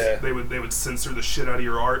because they would censor the shit out of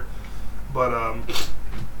your art. But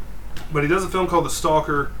he does a film called The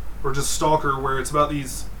Stalker, or just Stalker, where it's about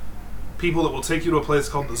these people that will take you to a place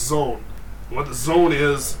called the Zone. And what the Zone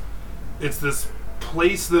is, it's this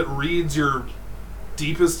place that reads your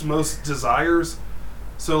deepest, most desires.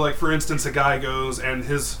 So, like, for instance, a guy goes and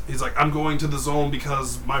he's like, I'm going to the Zone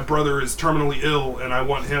because my brother is terminally ill and I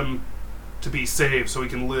want him to be saved so he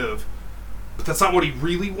can live. But that's not what he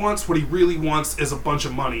really wants. What he really wants is a bunch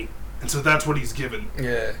of money. And so that's what he's given.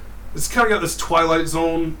 Yeah. It's kind of got this Twilight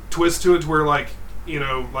Zone twist to it where, like, you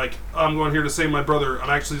know, like, I'm going here to save my brother. I'm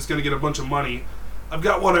actually just going to get a bunch of money. I've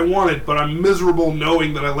got what I wanted, but I'm miserable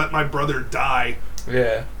knowing that I let my brother die.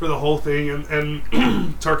 Yeah. For the whole thing. And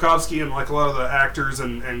Tarkovsky and, like, a lot of the actors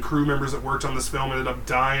and crew members that worked on this film ended up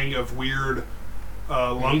dying of weird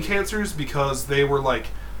lung cancers because they were, like,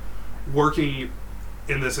 working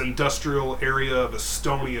in this industrial area of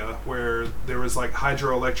Estonia where there was, like,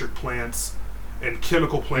 hydroelectric plants and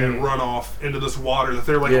chemical plant runoff into this water that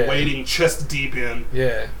they're like wading chest deep in.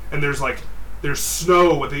 Yeah. And there's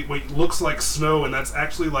snow, what looks like snow, and that's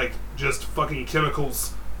actually like just fucking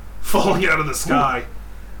chemicals falling out of the sky.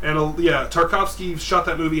 Ooh. And Tarkovsky shot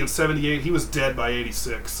that movie in '78. He was dead by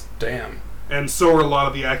 '86. Damn. And so are a lot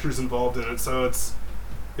of the actors involved in it. So it's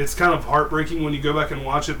kind of heartbreaking when you go back and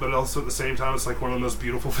watch it, but also at the same time, it's like one of the most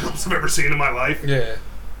beautiful films I've ever seen in my life. Yeah.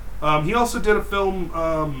 He also did a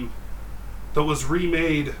film that was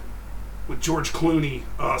remade with George Clooney,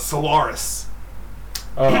 Solaris.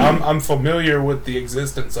 I'm familiar with the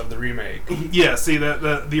existence of the remake. Yeah, see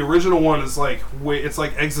that the original one is like it's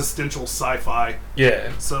like existential sci-fi.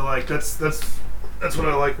 Yeah. So like that's what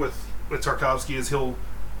I like with Tarkovsky is he'll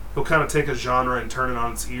kind of take a genre and turn it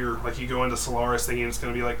on its ear. Like you go into Solaris thinking it's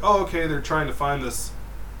going to be like, oh okay, they're trying to find this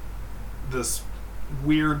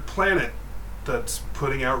weird planet that's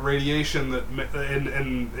putting out radiation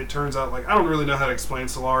and it turns out like I don't really know how to explain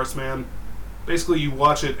Solaris, man. Basically, you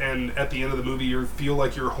watch it and at the end of the movie, you feel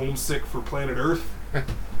like you're homesick for planet Earth.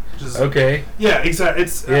 Okay. Yeah, exactly.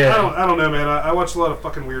 I don't know, man. I watch a lot of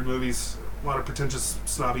fucking weird movies, a lot of pretentious,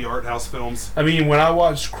 snobby art house films. I mean, when I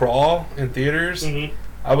watched Crawl in theaters,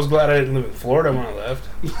 I was glad I didn't live in Florida when I left,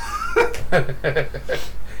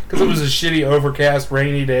 because it was a shitty, overcast,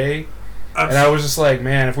 rainy day. And I was just like,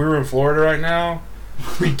 man, if we were in Florida right now,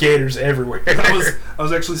 we'd gators everywhere. I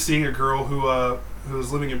was actually seeing a girl who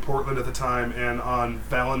was living in Portland at the time, and on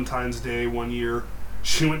Valentine's Day one year,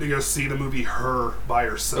 she went to go see the movie Her by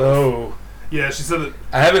herself. Oh. Yeah, she said that...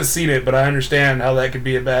 I haven't seen it, but I understand how that could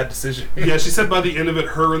be a bad decision. Yeah, she said by the end of it,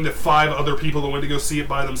 her and the 5 other people that went to go see it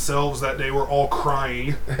by themselves that day were all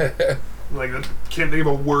crying. Like, I can't think of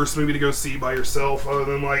a worse movie to go see by yourself other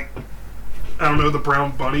than, like, I don't know, The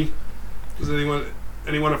Brown Bunny. Is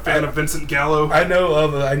anyone a fan of Vincent Gallo? I know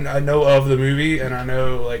of the movie, and I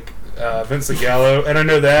know, like, Vincent Gallo, and I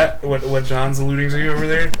know that, what John's alluding to over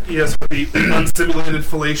there. Yes, with the unsimulated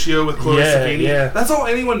fellatio with Chloe Sevigny. Yeah. That's all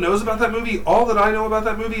anyone knows about that movie. All that I know about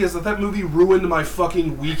that movie is that movie ruined my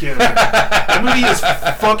fucking weekend. That movie is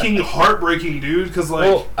fucking heartbreaking, dude, because, like...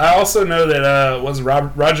 Well, I also know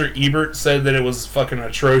that, Roger Ebert said that it was fucking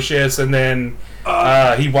atrocious, and then...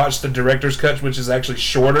 he watched the director's cut, which is actually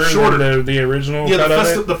shorter than the original cut of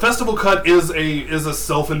it. The festival cut is a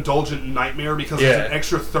self-indulgent nightmare because there's an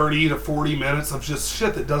extra 30 to 40 minutes of just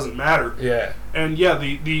shit that doesn't matter. Yeah. And yeah,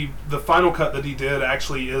 the final cut that he did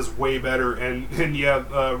actually is way better. And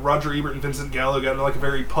Roger Ebert and Vincent Gallo got into like a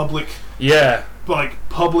very public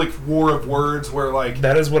war of words where like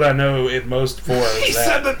that is what I know it most for. He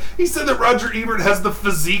said that Roger Ebert has the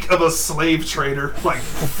physique of a slave trader. Like,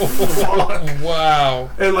 fuck. Wow.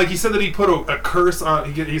 And like he said that he put a curse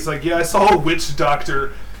on. He's like, yeah, I saw a witch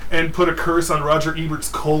doctor and put a curse on Roger Ebert's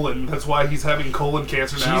colon. That's why he's having colon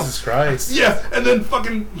cancer now. Jesus Christ. Yeah,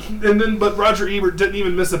 but Roger Ebert didn't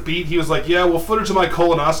even miss a beat. He was like, yeah, well, footage of my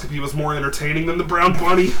colonoscopy was more entertaining than the Brown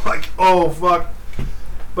Bunny. Like, oh, fuck.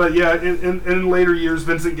 But yeah, in later years,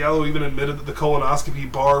 Vincent Gallo even admitted that the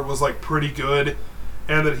colonoscopy bar was, like, pretty good.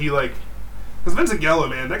 And that he, like... Because Vincent Gallo,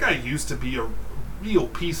 man, that guy used to be a real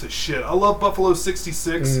piece of shit. I love Buffalo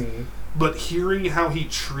 66, but hearing how he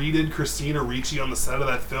treated Christina Ricci on the set of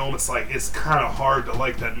that film, it's like, it's kind of hard to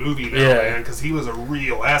like that movie now, man, because he was a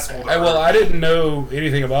real asshole to her. Well, I didn't know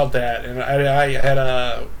anything about that, and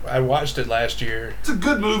I watched it last year. It's a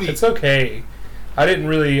good movie. It's okay. I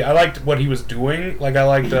liked what he was doing. Like, I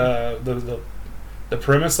liked the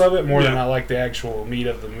premise of it more than I liked the actual meat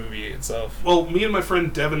of the movie itself. Well, me and my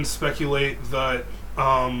friend Devin speculate that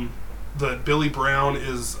that Billy Brown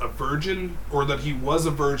is a virgin, or that he was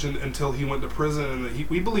a virgin until he went to prison, and that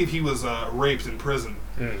we believe he was raped in prison.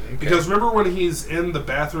 Okay. Because remember when he's in the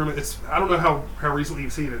bathroom? I don't know how recently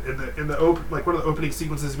you've seen it in the one of the opening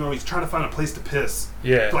sequences. You know, he's trying to find a place to piss.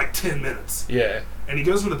 Yeah. For like 10 minutes. Yeah. And he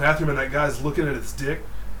goes into the bathroom, and that guy's looking at his dick.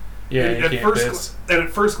 Yeah. And at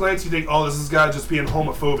first glance, you think, oh, this is this guy just being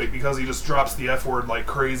homophobic because he just drops the F word like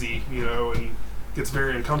crazy, you know, and gets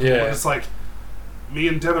very uncomfortable. Yeah. And it's like, me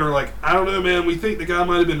and Devin are like, I don't know, man. We think the guy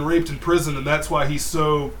might have been raped in prison, and that's why he's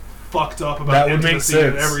so fucked up about intimacy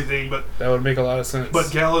and everything. But that would make a lot of sense. But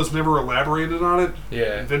Gallo's never elaborated on it.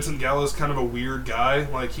 Yeah. And Vincent Gallo's kind of a weird guy.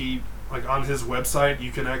 Like on his website,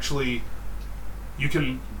 you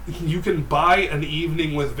can buy an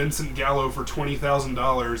evening with Vincent Gallo for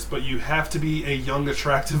 $20,000, but you have to be a young,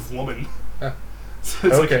 attractive woman. So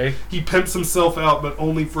it's okay. Like he pimps himself out, but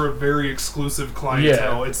only for a very exclusive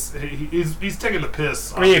clientele. Yeah. He's taking the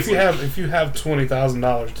piss. I mean, if you have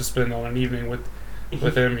 $20,000 to spend on an evening with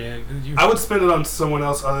him, I would spend it on someone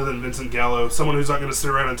else other than Vincent Gallo. Someone who's not going to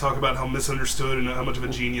sit around and talk about how misunderstood and how much of a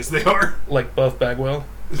genius they are. Like Buff Bagwell.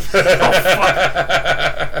 Oh, fuck.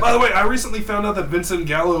 By the way, I recently found out that Vincent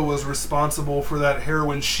Gallo was responsible for that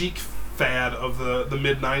heroin chic fad of the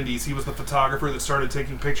mid '90s. He was the photographer that started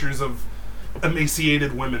taking pictures of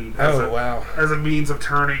emaciated women as a means of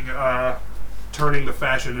turning the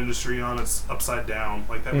fashion industry on its upside down.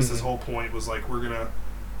 Like that was his whole point, was like, we're gonna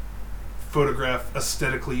photograph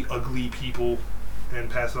aesthetically ugly people and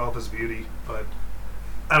pass it off as beauty. But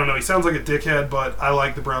I don't know, he sounds like a dickhead, but I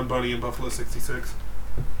like the Brown Bunny in Buffalo 66.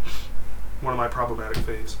 One of my problematic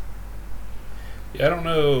faves. Yeah, I don't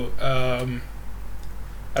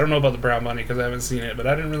know about the Brown Bunny because I haven't seen it, but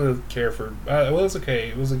I didn't really care for. Well, it's okay.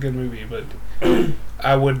 It was a good movie, but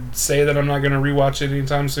I would say that I'm not going to rewatch it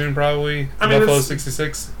anytime soon. Probably. Buffalo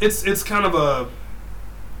 66. It's kind of a.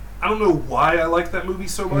 I don't know why I like that movie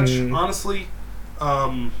so much. Honestly,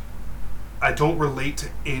 I don't relate to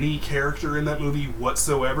any character in that movie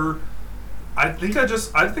whatsoever. I think I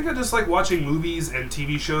just like watching movies and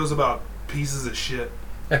TV shows about pieces of shit.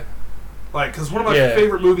 Like, because one of my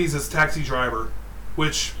favorite movies is Taxi Driver,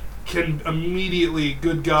 which can immediately,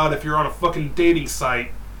 good God, if you're on a fucking dating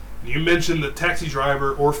site You mentioned that Taxi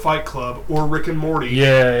Driver or Fight Club or Rick and Morty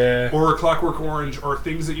Yeah, yeah. or Clockwork Orange are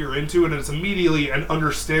things that you're into, and it's immediately and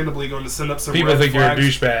understandably going to send up some People red think flags.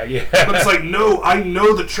 you're a douchebag. Yeah. But it's like, no, I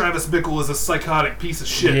know that Travis Bickle is a psychotic piece of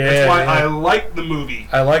shit. Yeah, That's why yeah. I like the movie.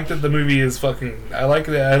 I like that the movie is fucking. I like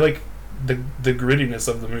that. I like the grittiness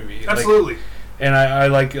of the movie. Absolutely. And I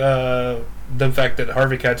like the fact that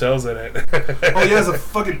Harvey Keitel's in it. Oh, yeah, as a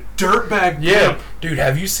fucking dirtbag Yeah, pimp. dude,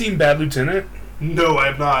 have you seen Bad Lieutenant? No, I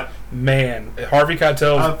have not. Man, Harvey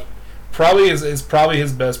Keitel probably is probably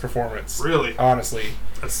his best performance. Really? Honestly,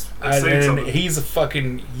 That's saying and something. he's a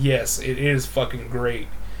fucking yes. It is fucking great.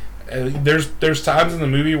 There's times in the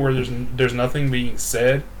movie where there's nothing being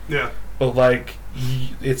said, Yeah. but like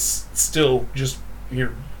it's still just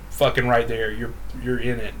you're fucking right there. You're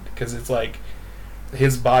in it because it's like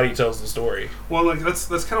his body tells the story. Well, like that's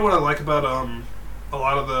kind of what I like about a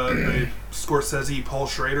lot of the Scorsese Paul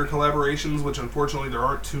Schrader collaborations, which unfortunately there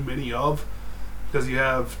aren't too many of, because you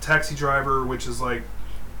have Taxi Driver, which is like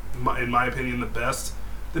in my opinion the best.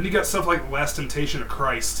 Then you got stuff like Last Temptation of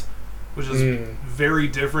Christ, which is very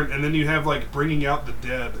different, and then you have like Bringing Out the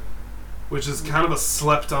Dead, which is kind of a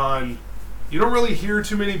slept on. You don't really hear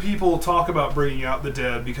too many people talk about Bringing Out the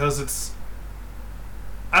Dead because it's.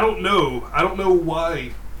 I don't know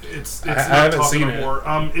why it's I not haven't talked seen about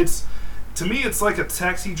more. It's to me it's like a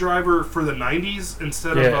Taxi Driver for the 90s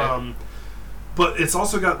instead of but it's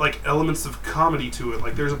also got like elements of comedy to it.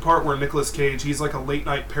 Like there's a part where Nicolas Cage, he's like a late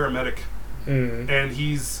night paramedic, and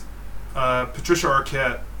he's Patricia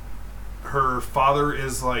Arquette. Her father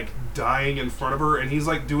is like dying in front of her, and he's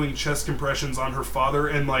like doing chest compressions on her father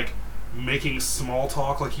and like making small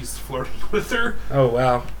talk like he's flirting with her. Oh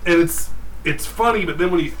wow! And it's funny, but then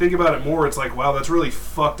when you think about it more, it's like, wow, that's really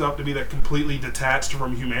fucked up to be that completely detached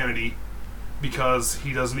from humanity, because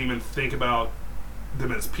he doesn't even think about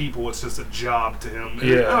them as people. It's just a job to him. And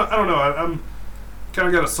Yeah. I don't know. I'm kind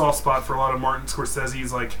of got a soft spot for a lot of Martin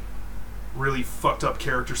Scorsese's like really fucked up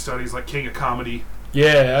character studies, like King of Comedy.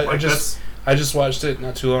 Yeah, Like I just watched it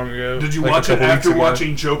not too long ago. Did you like watch a it couple weeks after ago.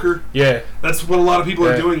 watching Joker? Yeah, That's what a lot of people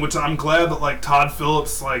are Yeah. doing, which I'm glad that like Todd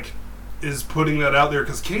Phillips like is putting that out there,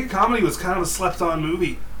 because King of Comedy was kind of a slept-on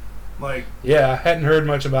movie. Like, yeah. I hadn't heard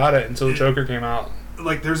much about it until Joker came out.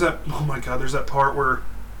 like there's that, oh my god, there's that part where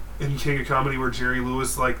in King of Comedy where Jerry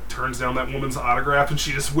Lewis like turns down that woman's autograph and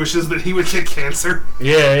she just wishes that he would get cancer.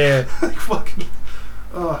 Yeah, yeah. Like fucking,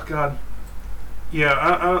 oh god. Yeah,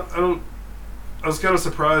 I don't. I was kind of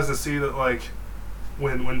surprised to see that like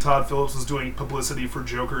when Todd Phillips was doing publicity for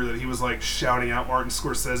Joker, that he was like shouting out Martin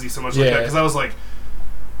Scorsese so much like that, because I was like,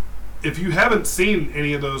 if you haven't seen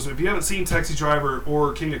any of those, if you haven't seen Taxi Driver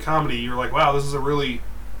or King of Comedy, you're like, wow, this is a really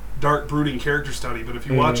dark, brooding character study. But if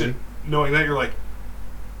you watch it knowing that, you're like,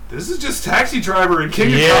 this is just Taxi Driver and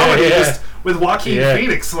King of Comedy, just with Joaquin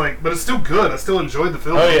Phoenix. Like, but it's still good. I still enjoyed the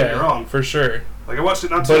film. Oh don't get yeah, me wrong. for sure. Like I watched it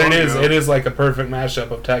not too But long ago. it is like a perfect mashup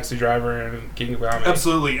of Taxi Driver and King of Comedy.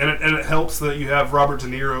 Absolutely, and it helps that you have Robert De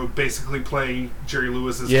Niro basically playing Jerry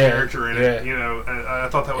Lewis's character in it. You know, I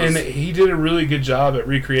thought that was, and he did a really good job at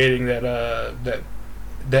recreating that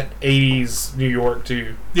that 80s New York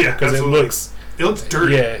too. Yeah, because it looks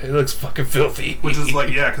dirty. Yeah, it looks fucking filthy. Which is like,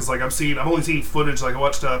 yeah, because like I've only seen footage. Like I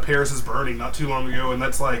watched Paris is Burning not too long ago, and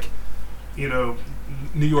that's like, you know,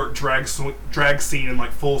 New York drag scene in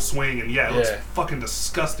like full swing, and it looks fucking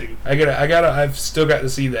disgusting. I've still got to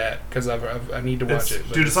see that because I need to watch it.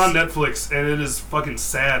 Dude, it's on Netflix, and it is fucking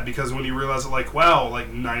sad because when you realize that, like, wow, like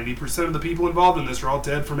 90% of the people involved in this are all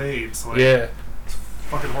dead from AIDS. Like, yeah, it's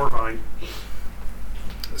fucking horrifying.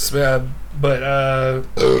 But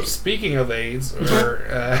speaking of AIDS,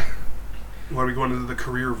 or why are we going into the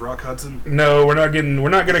career of Rock Hudson? No, we're not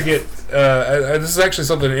gonna get. This is actually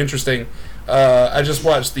something interesting. I just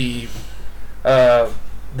watched the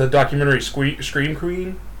documentary Scream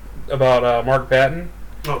Queen about Mark Patton.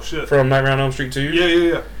 Oh shit! From Nightmare on Elm Street 2.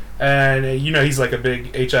 Yeah. And you know he's like a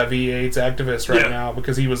big HIV/AIDS activist right now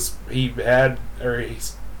because he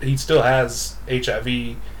still has HIV.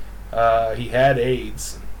 He had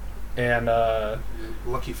AIDS, and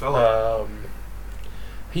lucky fella.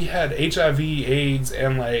 He had HIV, AIDS,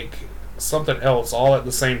 and like something else all at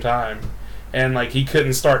the same time, and like he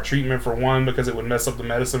couldn't start treatment for one because it would mess up the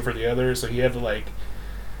medicine for the other. So he had to like.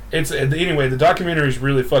 Anyway. The documentary is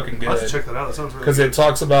really fucking good. I'll have to check that out. That sounds really good. Because it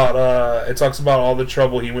talks about all the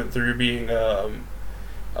trouble he went through being a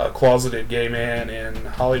closeted gay man in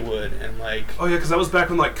Hollywood, and like. Oh yeah, because that was back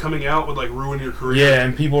when like coming out would like ruin your career. Yeah,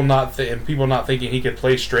 and people not thinking he could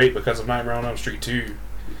play straight because of Nightmare on Elm Street 2.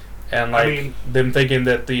 And like them thinking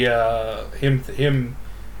that the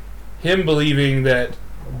him believing that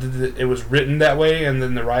it was written that way, and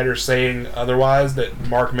then the writer saying otherwise, that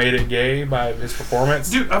Mark made it gay by his performance.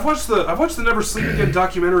 Dude, I've watched the Never Sleep Again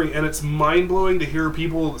documentary, and it's mind blowing to hear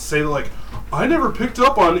people say that, like, I never picked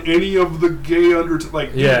up on any of the gay undertones.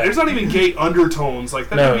 Like, dude, there's not even gay undertones. Like,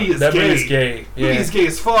 that movie is that gay. Movie is gay. That movie is gay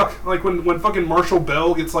as fuck. Like when fucking Marshall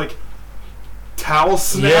Bell gets like towel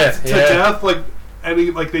snapped to death, like, and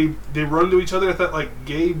they run into each other at that like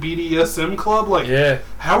gay BDSM club. Like,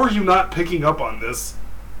 how are you not picking up on this?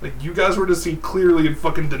 Like, you guys were just clearly in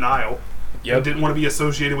fucking denial. Yep. And didn't want to be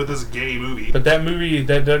associated with this gay movie. But that movie,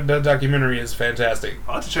 that documentary is fantastic.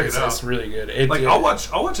 I'll have to check it out. It's really good. I'll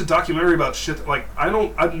watch a documentary about shit that, like,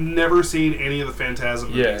 I've never seen any of the Phantasm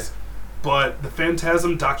movies. But the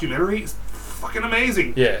Phantasm documentary is fucking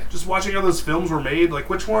amazing. Yeah. Just watching how those films were made, like,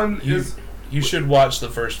 which one is... You should watch the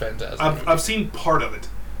first Phantasm. I've seen part of it.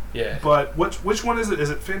 Yeah. But which one is it? Is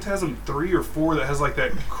it Phantasm 3 or 4 that has, like,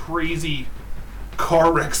 that crazy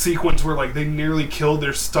car wreck sequence where, like, they nearly killed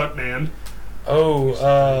their stuntman?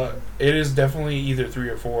 Oh, it is definitely either 3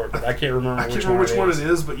 or 4, but I can't remember which one it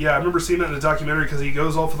is. But yeah, I remember seeing that in a documentary because he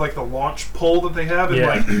goes off with like the launch pole that they have, and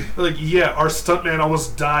our stuntman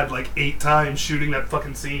almost died like 8 times shooting that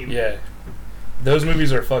fucking scene. Yeah, those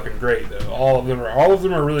movies are fucking great though. All of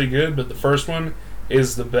them are really good, but the first one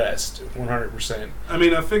is the best, 100%. I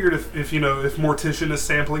mean, I figured if Mortician is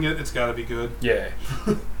sampling it, it's got to be good. Yeah,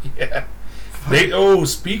 yeah.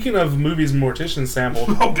 Speaking of movies Mortician sampled.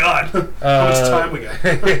 Oh, God. How much time we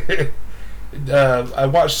got? I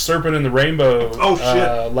watched Serpent in the Rainbow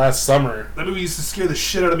last summer. That movie used to scare the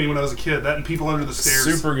shit out of me when I was a kid. That and People Under the Stairs.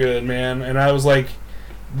 Super good, man. And I was like,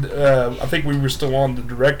 I think we were still on the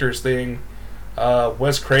director's thing.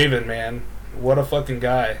 Wes Craven, man. What a fucking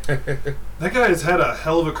guy. That guy has had a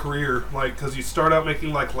hell of a career. Like, because you start out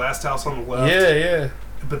making, like, Last House on the Left. Yeah.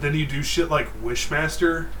 But then you do shit like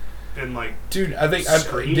Wishmaster. And like, dude, I think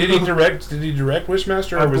did he direct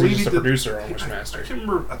Wishmaster, or was he just a producer on Wishmaster? I can't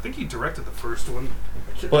remember. I think he directed the first one.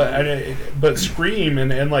 But Scream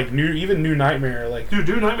and like New Nightmare, like, dude,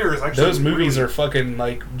 New Nightmare is actually those movies are fucking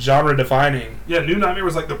like genre defining. Yeah, New Nightmare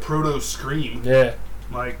was like the proto Scream. Yeah,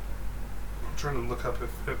 like, I'm trying to look up if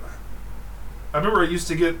I remember I used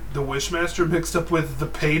to get the Wishmaster mixed up with the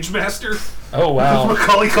Pagemaster. Oh wow,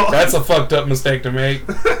 Macaulay Culkin. That's a fucked up mistake to make.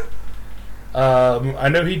 I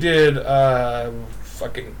know he did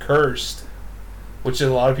fucking Cursed, which a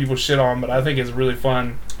lot of people shit on, but I think it's really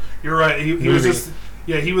fun. You're right. He was just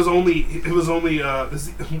It was only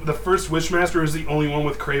the first Wishmaster is the only one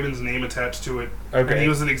with Craven's name attached to it. Okay. And he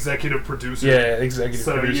was an executive producer. Yeah, executive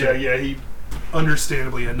producer. So yeah, he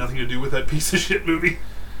understandably had nothing to do with that piece of shit movie.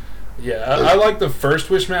 Yeah, I like the first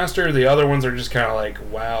Wishmaster. The other ones are just kind of like,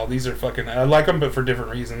 wow, these are fucking... I like them, but for different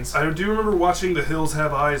reasons. I do remember watching The Hills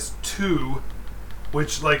Have Eyes 2,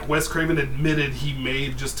 which, like, Wes Craven admitted he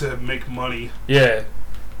made just to make money. Yeah.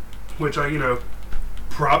 Which,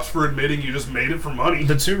 props for admitting you just made it for money.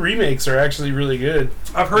 The 2 remakes are actually really good.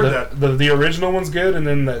 I've heard that. The original one's good, and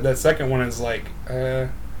then that second one is like... I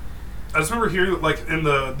just remember hearing, like, in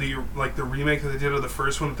the remake that they did of the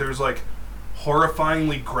first one, that there's, like,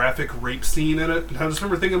 horrifyingly graphic rape scene in it. And I just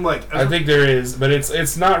remember thinking, like... I think there is, but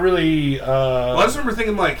it's not really... Well, I just remember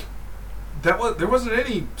thinking, like, there wasn't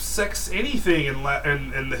any sex anything in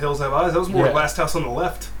The Hills Have Eyes. That was more Last House on the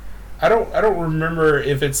Left. I don't remember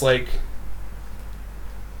if it's, like,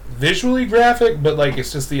 visually graphic, but, like,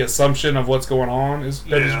 it's just the assumption of what's going on is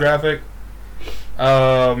graphic.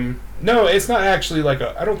 No, it's not actually, like,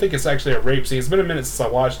 I don't think it's actually a rape scene. It's been a minute since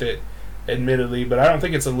I watched it, admittedly, but I don't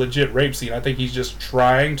think it's a legit rape scene. I think he's just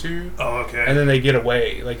trying to. Oh, okay. And then they get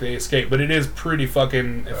away, like they escape. But it is pretty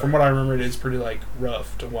fucking. From what I remember, it is pretty like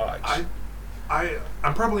rough to watch.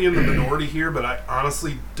 I'm probably in the minority here, but I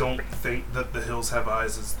honestly don't think that The Hills Have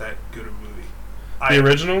Eyes is that good of a movie. The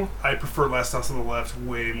original? I prefer Last House on the Left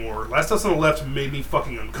way more. Last House on the Left made me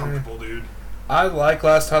fucking uncomfortable, dude. I like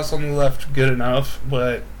Last House on the Left good enough,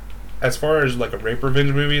 but as far as like a rape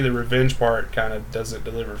revenge movie, the revenge part kind of doesn't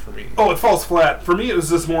deliver for me. Oh, it falls flat. For me, it was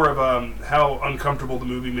just more of how uncomfortable the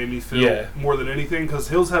movie made me feel more than anything. Because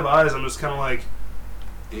Hills Have Eyes, I'm just kind of like,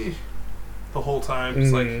 the whole time.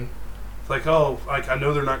 It's like, oh, like I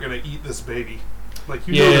know they're not going to eat this baby. Like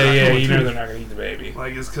you know they're not going to eat the baby.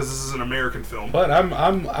 Like it's because this is an American film. But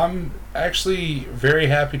I'm actually very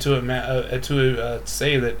happy to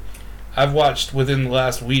say that I've watched within the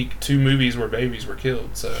last week 2 movies where babies were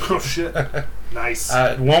killed. So oh shit, nice.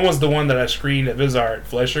 One was the one that I screened at Vizart,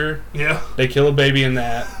 Flesher. Yeah, they kill a baby in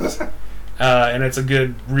that, and it's a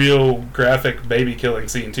good, real graphic baby killing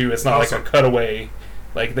scene too. It's not like a cutaway.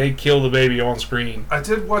 Like they kill the baby on screen. I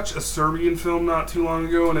did watch a Serbian film not too long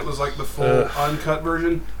ago, and it was like the full uncut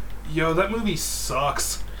version. Yo, that movie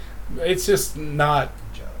sucks. It's just not.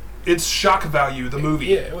 It's shock value, the movie.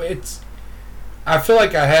 Yeah, it's. I feel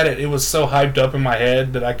like I had it. It was so hyped up in my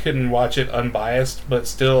head that I couldn't watch it unbiased. But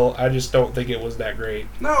still, I just don't think it was that great.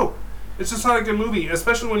 No, it's just not a good movie,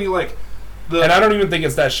 especially when you like. And I don't even think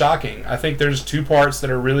it's that shocking. I think there's 2 parts that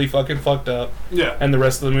are really fucking fucked up. Yeah. And the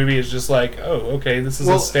rest of the movie is just like, oh, okay, this is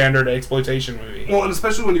a standard exploitation movie. Well, and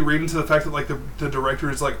especially when you read into the fact that like the director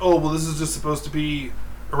is like, oh, well, this is just supposed to be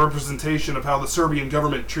a representation of how the Serbian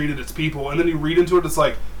government treated its people, and then you read into it, it's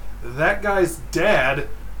like that guy's dad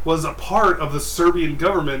was a part of the Serbian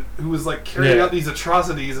government who was like carrying out these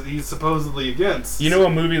atrocities that he's supposedly against. You know a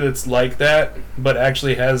movie that's like that, but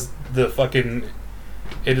actually has the fucking.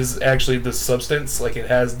 It is actually the substance, like it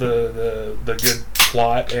has the good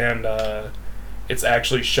plot, and it's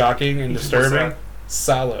actually shocking and disturbing.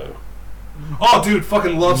 Silo. Oh, dude,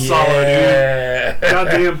 fucking love Silo, dude.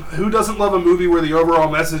 Goddamn, who doesn't love a movie where the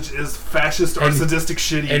overall message is fascist or sadistic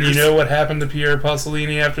shit eaters? And you know what happened to Pier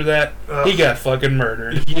Pasolini after that? He got fucking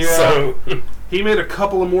murdered. Yeah. So he made a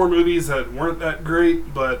couple of more movies that weren't that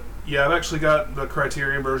great, but yeah, I've actually got the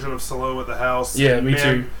Criterion version of Salo at the house. Yeah, me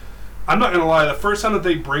too. I'm not gonna lie, the first time that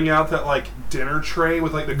they bring out that like dinner tray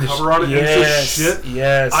with like the cover on it and just shit,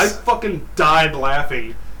 I fucking died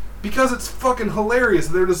laughing because it's fucking hilarious.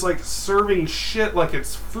 They're just like serving shit like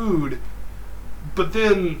it's food, but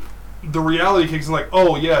then the reality kicks in, like,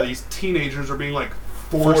 oh yeah, these teenagers are being like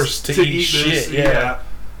forced to eat shit. this. Yeah.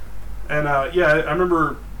 And yeah, I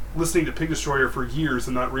remember listening to Pig Destroyer for years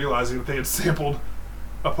and not realizing that they had sampled.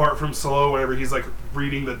 Apart from Salo, whenever he's like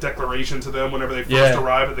reading the declaration to them whenever they first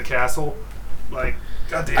arrive at the castle, like,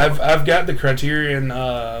 goddamn. I've got the Criterion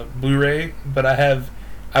Blu-ray, but I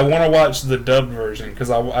want to watch the dubbed version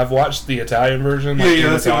because I've watched the Italian version. Like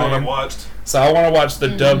that's the one I've watched. So I want to watch the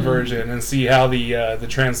dubbed version and see how the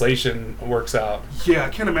translation works out. Yeah, I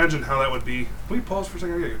can't imagine how that would be. Can we pause for a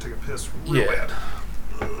second? I gotta go take a piss real bad.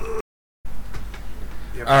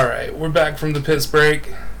 All right, we're back from the piss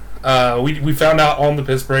break. We found out on the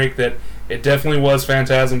piss break that it definitely was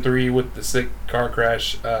Phantasm 3 with the sick car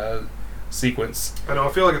crash sequence. I know,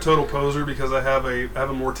 I feel like a total poser because I have a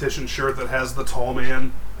Mortician shirt that has the tall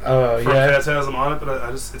man from Phantasm on it,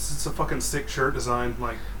 but it's a fucking sick shirt design.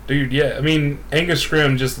 Like, dude, yeah, I mean, Angus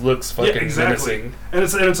Scrimm just looks fucking menacing. And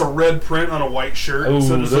it's a red print on a white shirt. Oh,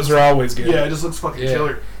 so those are always good. Yeah, it just looks fucking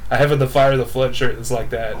killer. I have the Fire the Flood shirt that's like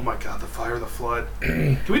that. Oh my god, the Fire the Flood.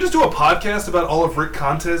 Can we just do a podcast about all of Rick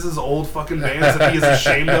Contez's old fucking bands that he is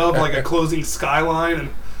ashamed of, like a Closing Skyline? And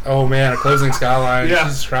oh man, a Closing Skyline.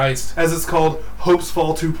 Jesus Christ. As it's called, Hope's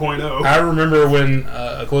Fall 2.0. I remember when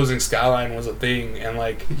a Closing Skyline was a thing, and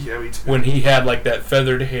like me too. When he had like that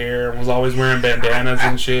feathered hair and was always wearing bandanas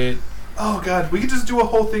and shit. Oh god, we could just do a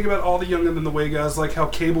whole thing about all the Young and the Way guys, like how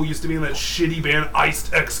Cable used to be in that shitty band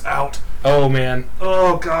Iced X Out. Oh man.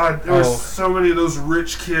 Oh god, there were so many of those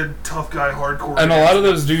rich kid, tough guy, hardcore. And a lot of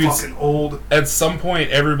those dudes, fucking old. At some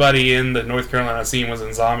point, everybody in the North Carolina scene was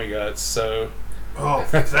in Zombie Guts. So. Oh,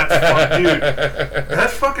 dude,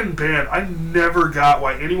 that fucking band. I never got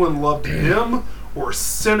why anyone loved him or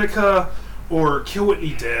Seneca or Kill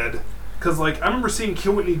Whitney Dead. Because like I remember seeing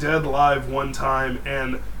Kill Whitney Dead live one time,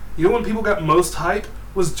 and you know when people got most hype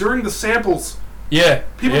was during the samples. Yeah.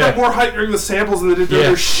 People got more hype during the samples than they did during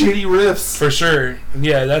their shitty riffs. For sure.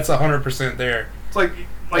 Yeah, that's 100% there. It's like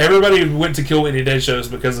everybody went to Kill Whitney Dead shows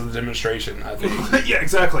because of the demonstration, I think. Yeah,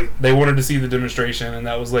 exactly. They wanted to see the demonstration, and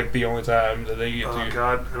that was like the only time that they get to. Oh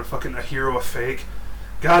god, and fucking a hero of fake.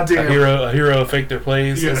 Goddamn. A hero of fake their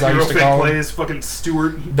plays, as I used to call them. Fucking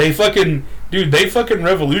Stewart. They fucking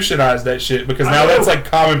revolutionized that shit because now that's like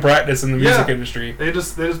common practice in the music industry. They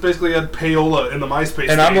just basically had payola in the MySpace.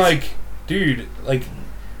 And I'm like, dude, like,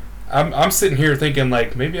 I'm sitting here thinking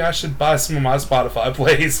like maybe I should buy some of my Spotify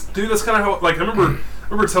plays. Dude, that's kind of how like I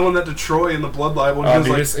remember telling that to Troy in the Blood Libel. And he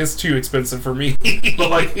was dude, like, it's too expensive for me. But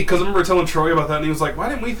like, because I remember telling Troy about that, and he was like, "Why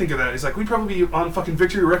didn't we think of that?" He's like, "We'd probably be on fucking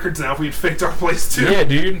Victory Records now if we had faked our place too." Yeah,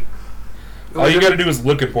 dude. All you gotta do is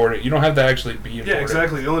look important. You don't have to actually be important. Yeah,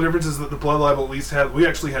 exactly. The only difference is that the Blood Libel at least we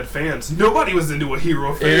actually had fans. Nobody was into a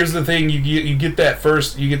hero fake. Here's the thing: you get that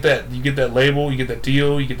first, you get that label, you get that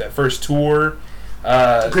deal, you get that first tour.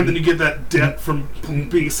 And then you get that debt from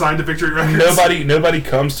being signed to Victory Records. Nobody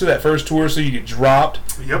comes to that first tour, so you get dropped.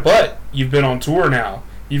 Yep. But you've been on tour now.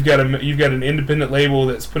 You've got an independent label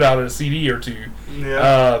that's put out a CD or two.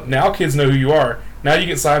 Yeah. Now kids know who you are. Now you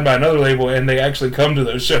get signed by another label, and they actually come to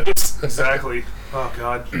those shows. Exactly. Oh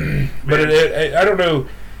God. But I don't know.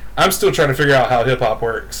 I'm still trying to figure out how hip hop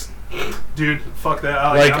works. Dude, fuck that.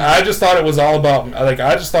 I just thought it was all about.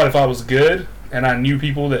 I just thought if I was good and I knew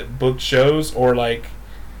people that booked shows, or like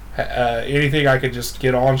anything I could just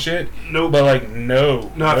get on shit. Nope. But like no,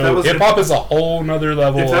 if that was- hip hop is a whole nother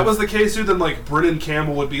level. If that was the case, dude, then like Brennan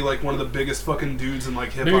Campbell would be like one of the biggest fucking dudes in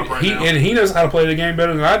like hip hop right now. And he knows how to play the game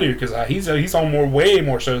better than I do because he's on way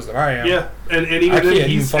more shows than I am. Yeah, and even I then can't even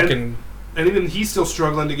he's fucking. and even he's still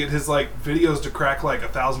struggling to get his like videos to crack like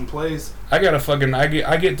 1,000 plays. I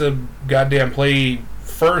get to goddamn play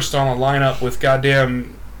first on a lineup with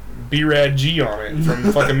goddamn B-Rad G on it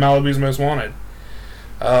from fucking Malibu's Most Wanted.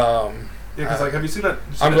 Yeah, because like, have you seen that?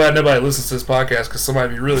 I'm glad nobody listens to this podcast because somebody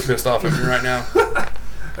would be really pissed off at me right now.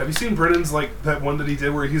 Have you seen Brennan's like that one that he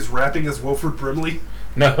did where he's rapping as Wilford Brimley?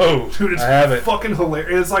 No, Dude, it's I haven't. fucking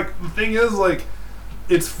hilarious. It's like the thing is like,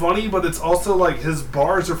 it's funny, but it's also like his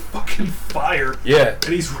bars are fucking fire. Yeah, And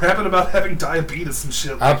he's rapping about having diabetes and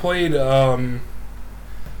shit. I played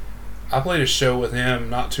a show with him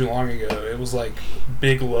not too long ago. It was like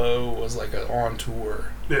Big Low was like on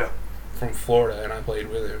tour Yeah. from Florida, and I played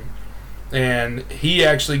with him. And he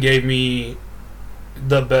actually gave me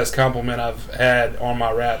the best compliment I've had on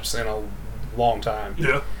my raps in a long time.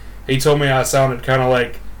 Yeah. He told me I sounded kind of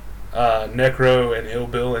like Necro and Ill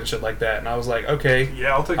Bill and shit like that, and I was like, okay,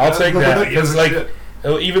 Yeah, I'll take I'll that. take that because Yeah, like,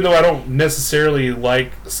 shit. even though I don't necessarily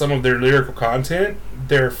like some of their lyrical content,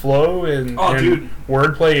 their flow and dude.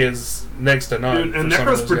 wordplay is next to none. Dude, and for some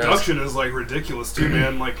of Necro's those guys. production is like ridiculous too,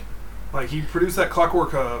 man. Like he produced that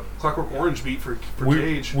Clockwork Orange beat for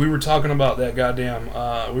Cage. We were talking about that goddamn.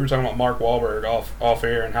 We were talking about Mark Wahlberg off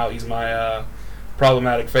air and how he's my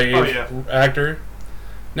problematic fave Oh, yeah. actor.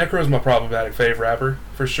 Necro's my problematic fave rapper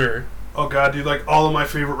for sure. Oh god, dude! Like all of my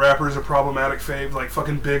favorite rappers are problematic fave. Like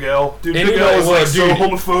fucking Big L, dude. Big Anybody- L is like so dude,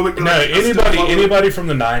 homophobic. that No, I still love him. anybody from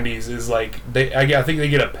the '90s is like I think they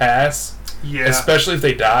get a pass, Yeah. especially if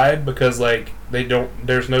they died because like they don't.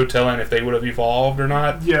 There's no telling if they would have evolved or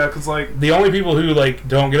not. Yeah, because like The only people who like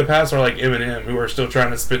don't get a pass are like Eminem, who are still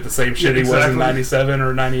trying to spit the same shit Yeah, he was in exactly. '97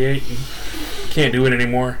 or '98 and can't do it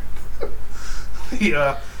anymore.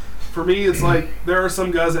 yeah, for me it's like there are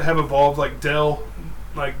some guys that have evolved, like Dell.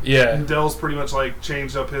 Like Yeah. Dell's pretty much like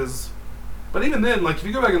changed up his. But even then, like if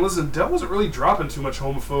you go back and listen, Dell wasn't really dropping too much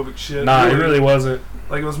homophobic shit. Nah, it really wasn't.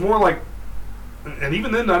 Like it was more like, and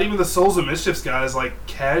even then, not even the Souls of Mischiefs guys. Like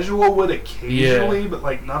casual would occasionally, but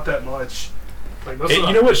like not that much. Like most of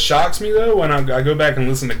You know what shocks me though when I go back and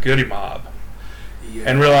listen to Goody Mob yeah.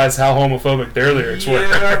 and realize how homophobic their lyrics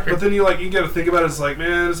Yeah, were. but then you got to think about it. It's like,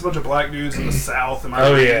 man, it's a bunch of black dudes in the South. Am I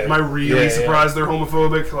Oh, really, yeah. am I really Yeah, surprised they're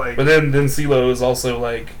homophobic? Like, But then CeeLo is also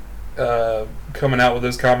like coming out with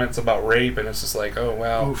those comments about rape, and it's just like, oh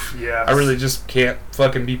wow, oof, yeah. I really just can't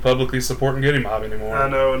fucking be publicly supporting Goody Mob anymore. I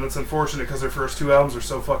know, and it's unfortunate because their first two albums are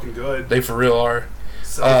so fucking good. They for real are.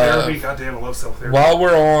 Self Therapy, goddamn, I love Self Therapy. While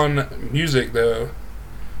we're on music though,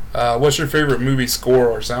 what's your favorite movie score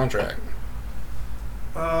or soundtrack?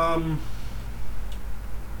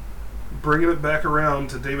 Bringing it back around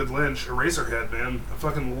to David Lynch, Eraserhead, man. I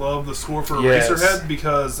fucking love the score for Yes. Eraserhead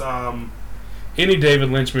because, Any David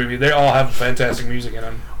Lynch movie, they all have fantastic music in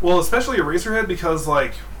them. well, especially Eraserhead because,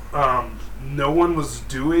 like, no one was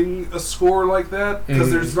doing a score like that because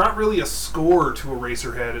Mhm. there's not really a score to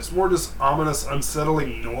Eraserhead. It's more just ominous,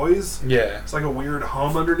 unsettling noise. Yeah. It's like a weird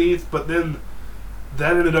hum underneath, but then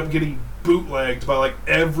that ended up getting bootlegged by like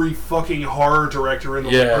every fucking horror director in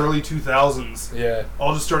the Yeah. early 2000s. Yeah.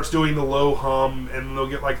 All just starts doing the low hum, and then they'll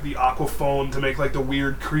get like the aquaphone to make like the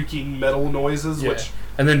weird creaking metal noises, Yeah. which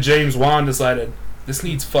And then James Wan decided this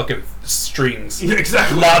needs fucking strings. yeah,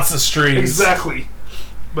 exactly, Lots of strings. exactly.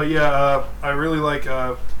 But yeah, I really like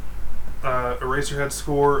Eraserhead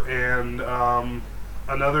score and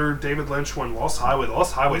another David Lynch one, Lost Highway. The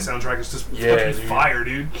Lost Highway soundtrack is just Yeah, fucking dude. fire,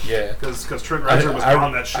 dude. Yeah. Because Trent Reznor was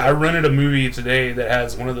on that shit. I rented a movie today that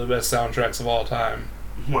has one of the best soundtracks of all time.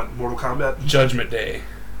 What, Mortal Kombat? Judgment Day.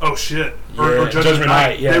 Oh shit! Yeah, Or Judgment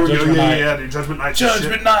Night, yeah, there we Judgment go. Night. Yeah, dude. Judgment Night.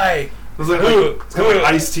 Judgment Night. It was like, Ooh, it's got like ooh.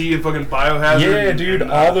 Ice-T and fucking Biohazard. Yeah, dude.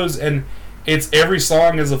 and, All those, and it's every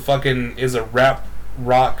song is a rap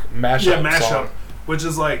rock mashup. yeah, mashup, song. which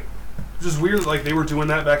is like just weird. Like they were doing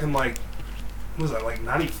that back in like what was that, like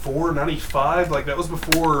 94, 95? Like that was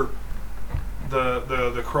before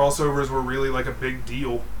the crossovers were really like a big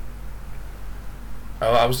deal.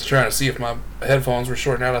 Oh, I was trying to see if my headphones were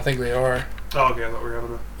shorting out. I think they are. Oh, okay, I thought we were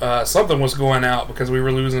having a. Something was going out because we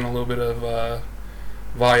were losing a little bit of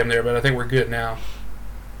volume there, but I think we're good now.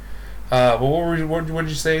 But what did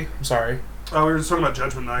you say? I'm sorry. Oh, we were just talking about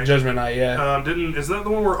Judgment Night. Judgment Night, yeah. Isn't that the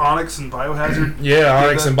one where Onyx and Biohazard? Yeah,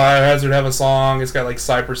 Onyx that? and Biohazard have a song. It's got like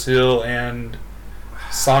Cypress Hill and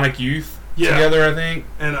Sonic Youth together, I think.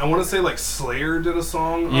 And I want to say like Slayer did a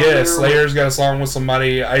song. On Yeah, there. Slayer's got a song with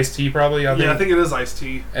somebody, Ice-T probably, I think. Yeah, I think it is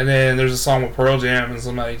Ice-T. And then there's a song with Pearl Jam and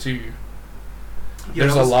somebody too. Yeah,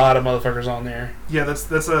 There's a lot of motherfuckers on there. Yeah, that's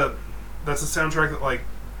a soundtrack that like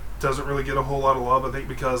doesn't really get a whole lot of love. I think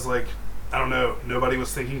because like I don't know, nobody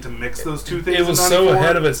was thinking to mix those two things. It was so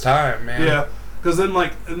ahead of its time, man. Yeah, because then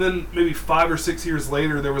and then maybe 5 or 6 years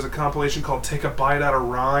later, there was a compilation called "Take a Bite Out of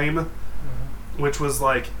Rhyme," which was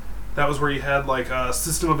like that was where you had like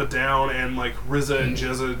System of a Down and like RZA and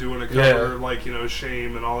Jizza doing a cover, like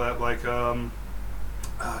Shame and all that. Like God,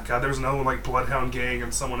 there was another one like Bloodhound Gang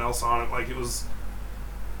and someone else on it. Like it was.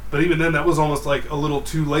 But even then, that was almost like a little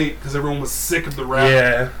too late because everyone was sick of the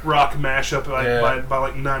rock mashup by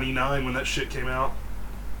like '99 when that shit came out.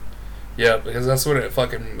 Yeah, because that's when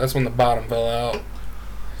that's when the bottom fell out,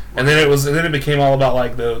 and then it became all about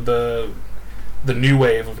like the new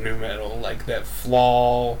wave of new metal, like that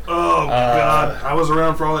Flaw. Oh God, I was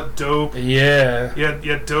around for all that Dope. Yeah,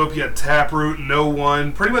 you had Dope, you had Taproot, No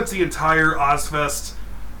One, pretty much the entire Ozfest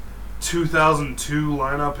 2002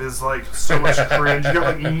 lineup is like so much cringe. You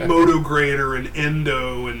got like Motograder and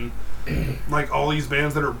Endo and like all these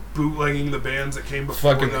bands that are bootlegging the bands that came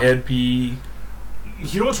before fucking them. Ed P.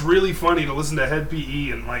 You know what's really funny to listen to Head PE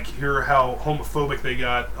and like hear how homophobic they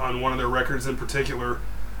got on one of their records in particular.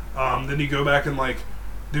 Then you go back and like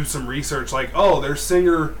do some research, like their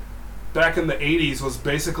singer back in the 80s was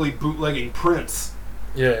basically bootlegging Prince.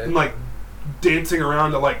 Yeah, And like dancing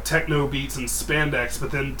around to like techno beats and spandex, but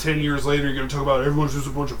then 10 years later you're gonna talk about everyone's just a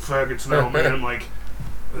bunch of faggots now, man. Like,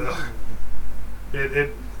 ugh.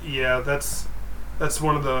 That's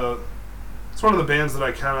one of the bands that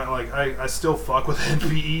I kind of like. I still fuck with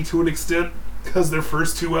NPE to an extent because their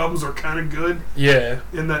first 2 albums are kind of good. Yeah,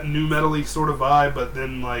 In that new metal-y sort of vibe, but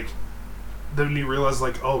then like. Then you realize,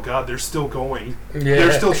 like, oh god, they're still going. Yeah,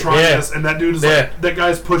 They're still trying this, and that dude is like, that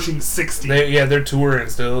guy's pushing 60. They're touring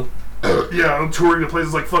still. Yeah, I'm touring to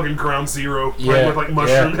places like fucking Ground Zero, playing with like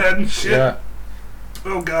Mushroom Head and shit. Yeah.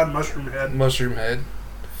 Oh god, Mushroom Head. Mushroom Head.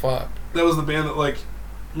 Fuck. That was the band that like.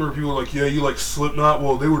 Remember people were like, yeah, you like Slipknot?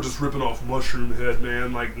 Well, they were just ripping off Mushroom Head,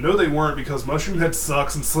 man. Like, no, they weren't because Mushroom Head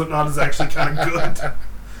sucks and Slipknot is actually kind of good.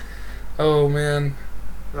 Oh man.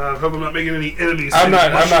 I hope I'm not making any enemies. I'm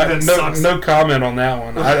not. No comment on that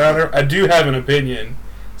one. I do have an opinion.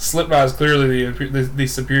 Slipknot is clearly the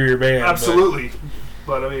superior band. Absolutely.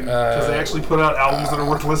 But I mean, because they actually put out albums that are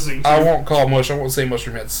worth listening to. I won't say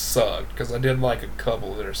Mushroom Head sucked because I did like a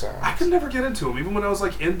couple of their songs. I could never get into them. Even when I was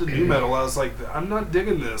like into new metal, I was like, I'm not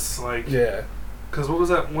digging this. Like, yeah. Because what was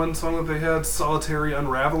that one song that they had? Solitary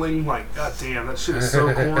Unraveling? Like, god damn, that shit is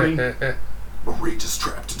so corny. My rage is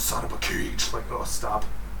trapped inside of a cage. Like, oh, stop.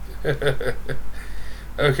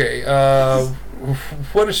 Okay,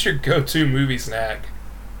 what is your go-to movie snack?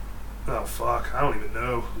 Oh, fuck. I don't even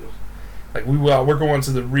know. Like, we're going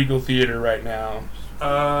to the Regal Theater right now.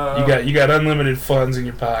 You got unlimited funds in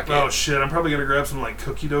your pocket. Oh, shit. I'm probably going to grab some, like,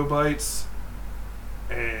 cookie dough bites.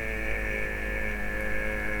 And,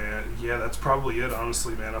 yeah, that's probably it,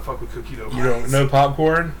 honestly, man. I fuck with cookie dough bites. You don't know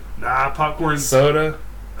popcorn? Nah, popcorn. Soda?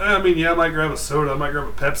 I mean, yeah, I might grab a soda. I might grab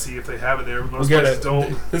a Pepsi if they have it there, but most places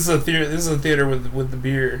don't. This is a theater with the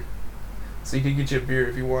beer. So you can get you a beer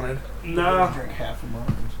if you wanted. Nah. Drink half of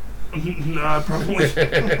mine. Nah, probably.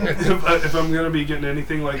 if I'm going to be getting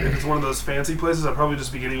anything, like, if it's one of those fancy places, I'd probably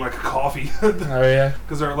just be getting, like, a coffee. Oh, yeah?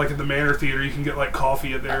 Because they're, like, at the Manor Theater, you can get, like,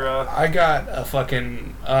 coffee at their, I got a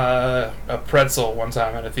fucking, a pretzel one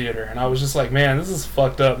time at a theater, and I was just like, man, this is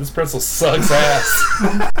fucked up. This pretzel sucks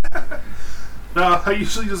ass. No, I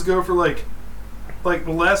usually just go for, like,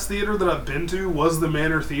 the last theater that I've been to was the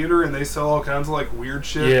Manor Theater, and they sell all kinds of, like, weird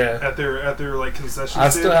shit at their like, concession stand. I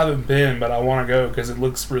still haven't been, but I want to go because it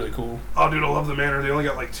looks really cool. Oh, dude, I love the Manor. They only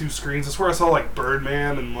got, like, 2 screens. That's where I saw, like,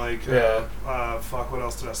 Birdman and, like, fuck, what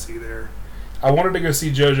else did I see there? I wanted to go see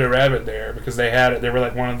Jojo Rabbit there because they had it. They were,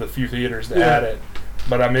 like, one of the few theaters that had it,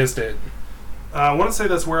 but I missed it. I want to say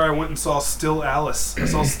that's where I went and saw Still Alice. I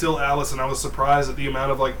saw Still Alice, and I was surprised at the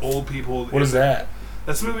amount of, like, old people. What is that?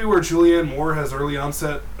 That's a movie where Julianne Moore has early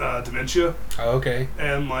onset dementia. Oh, okay.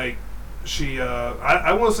 And, like, she...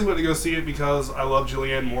 I mostly went to go see it because I love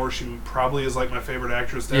Julianne Moore. She probably is, like, my favorite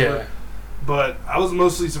actress ever. Yeah. But I was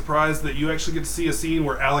mostly surprised that you actually get to see a scene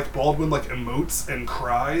where Alec Baldwin, like, emotes and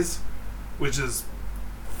cries, which is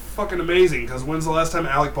fucking amazing, because when's the last time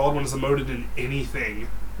Alec Baldwin has emoted in anything?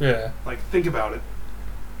 Yeah. Like, think about it.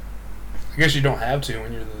 I guess you don't have to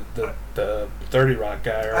when you're the 30 Rock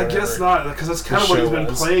guy or whatever. I guess not, because that's kind of what he's been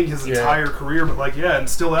playing his entire career. But like, yeah, and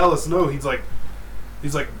Still Alice, no, he's like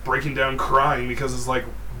breaking down crying because his like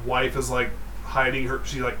wife is like hiding her.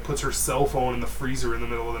 She like puts her cell phone in the freezer in the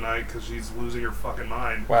middle of the night because she's losing her fucking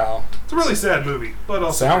mind. Wow. It's a really sad movie, but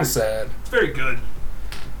also sounds sad. It's very good.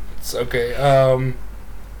 It's okay.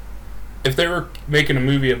 If they were making a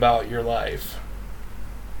movie about your life,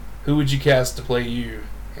 who would you cast to play you?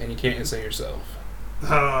 And you can't say yourself.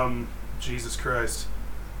 Jesus Christ.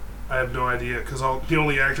 I have no idea, because the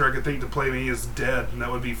only actor I could think to play me is dead, and that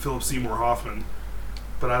would be Philip Seymour Hoffman.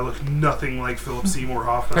 But I look nothing like Philip Seymour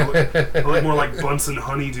Hoffman. I look more like Bunsen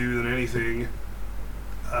Honeydew than anything.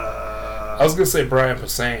 I was gonna say Brian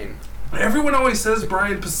Posehn. Everyone always says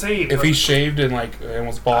Brian Posehn. If he shaved and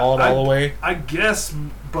was bald all the way. I guess,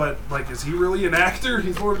 but like, is he really an actor?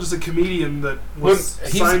 He's more of just a comedian that was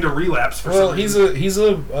signed to Relapse for some reason. He's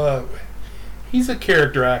a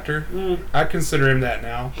character actor. I consider him that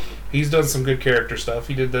now. He's done some good character stuff.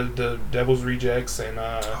 He did the Devil's Rejects, and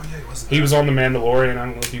he was on The Mandalorian. I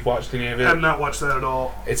don't know if you've watched any of it. I have not watched that at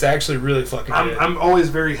all. It's actually really fucking good. I'm always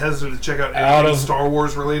very hesitant to check out anything Star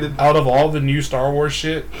Wars related. Out of all the new Star Wars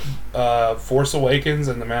shit, Force Awakens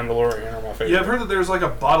and The Mandalorian are my favorite. Yeah, I've heard that there's like a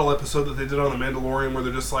bottle episode that they did on The Mandalorian where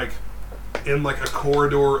they're just like in like a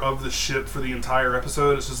corridor of the ship for the entire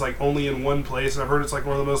episode. It's just like only in one place, and I've heard it's like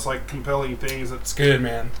one of the most like compelling things. It's good,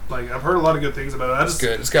 man. Like, I've heard a lot of good things about it. It's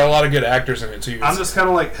good. It's got a lot of good actors in it too. I'm just kind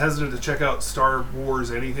of like hesitant to check out Star Wars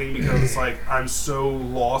anything because it's like I'm so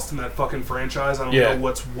lost in that fucking franchise. I don't know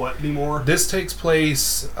what's what anymore. This takes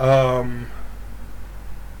place. God,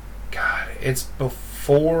 it's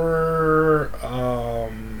before.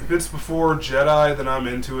 If it's before Jedi, then I'm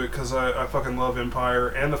into it because I fucking love Empire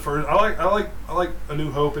and the first. I like A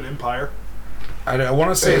New Hope and Empire. I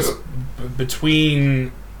want to say it's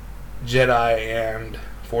between Jedi and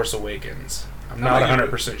Force Awakens. I'm not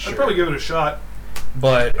 100% sure. I'd probably give it a shot,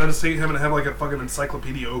 but I just hate having to have like a fucking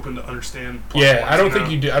encyclopedia open to understand. Yeah, I don't think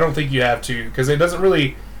you do. I don't think you have to because it doesn't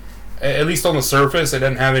really. At least on the surface, it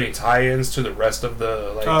doesn't have any tie-ins to the rest of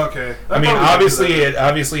the like. Oh, okay. I mean, obviously it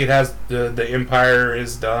has the Empire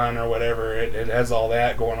is done or whatever. It has all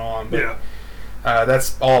that going on. But,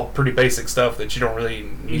 that's all pretty basic stuff that you don't really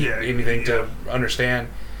need anything to understand.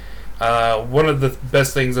 One of the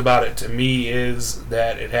best things about it to me is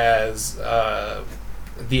that it has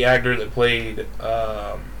the actor that played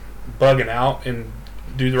Bugging Out in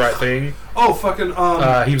Do the Right Thing. Oh, fucking.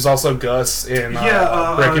 He was also Gus in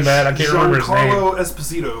Breaking Bad. I can't remember his name. Giancarlo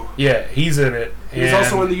Esposito. Yeah, he's in it. He's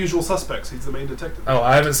also in The Usual Suspects. He's the main detective. Oh,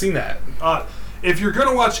 I haven't seen that. If you're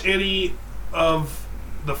gonna watch any of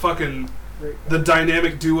the fucking the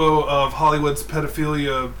dynamic duo of Hollywood's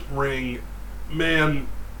pedophilia ring, man,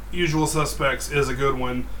 Usual Suspects is a good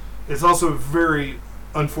one. It's also very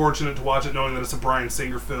unfortunate to watch it knowing that it's a Bryan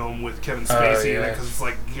Singer film with Kevin Spacey in it because it's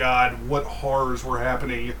like, God, what horrors were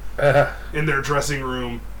happening in their dressing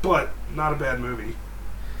room, but not a bad movie.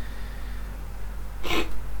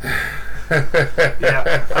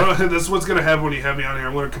 Yeah, I don't think this is what's going to happen when you have me on here.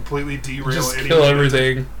 I'm going to completely derail just kill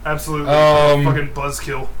everything. Absolutely. Fucking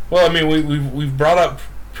buzzkill. Well, I mean, we've brought up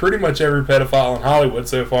pretty much every pedophile in Hollywood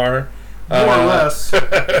so far. More or less.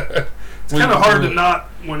 It's kind of hard to not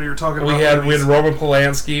when you're talking about movies. We had Roman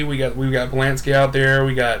Polanski. We got Polanski out there.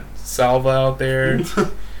 We got Salva out there.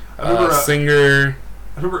 Singer.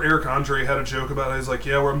 I remember Eric Andre had a joke about it. He's like,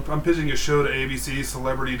 "Yeah, I'm pitching a show to ABC,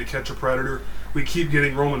 Celebrity to Catch a Predator. We keep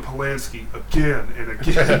getting Roman Polanski again and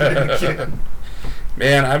again and again."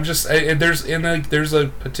 Man, I'm just there's a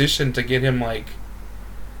petition to get him like.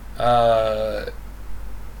 I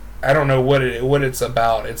don't know what it's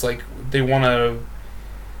about. It's like they want to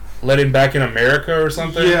let him back in America or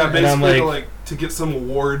something. Yeah, basically to get some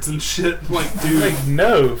awards and shit. Like, dude, like,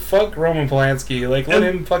 no, fuck Roman Polanski. Like, let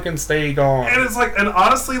him fucking stay gone. And it's like, and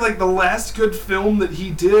honestly, like the last good film that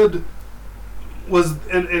he did was,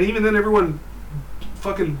 and even then, everyone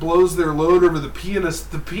fucking blows their load over The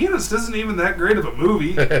Pianist. The Pianist isn't even that great of a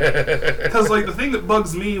movie. Because like the thing that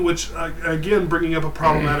bugs me, which again bringing up a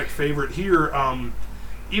problematic favorite here.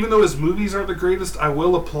 Even though his movies aren't the greatest, I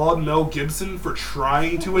will applaud Mel Gibson for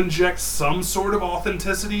trying to inject some sort of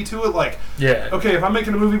authenticity to it. Like, okay, if I'm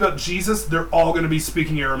making a movie about Jesus, they're all going to be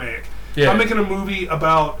speaking Aramaic. Yeah. If I'm making a movie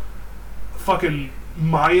about fucking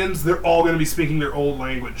Mayans, they're all going to be speaking their old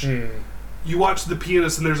language. You watch The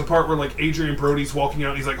Pianist, and there's a part where like Adrian Brody's walking out,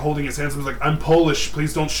 and he's like holding his hands, and he's like, "I'm Polish.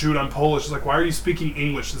 Please don't shoot. I'm Polish." It's like, why are you speaking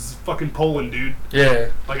English? This is fucking Poland, dude. Yeah.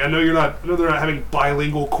 Like, I know they're not having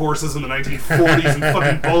bilingual courses in the 1940s in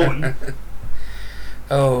fucking Poland.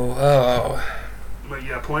 Oh. But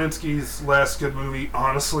yeah, Polanski's last good movie,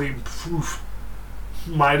 honestly,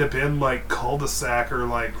 might have been like Cul-de-sac or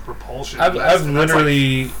like Repulsion. I've That's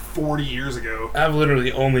literally like 40 years ago. I've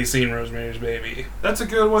literally only seen Rosemary's Baby. That's a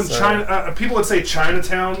good one. So- China. People would say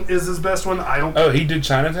Chinatown is his best one. I don't. Oh, he did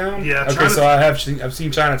Chinatown? Yeah, Okay, so I've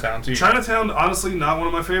seen Chinatown too. Chinatown, honestly, not one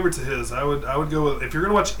of my favorites of his. I would go with, if you're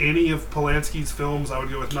gonna watch any of Polanski's films, I would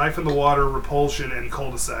go with Knife in the Water, Repulsion, and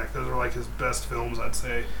Cul-de-sac. Those are like his best films, I'd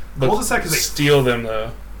say. But Cul-de-sac is a steal them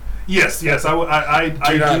though. yes.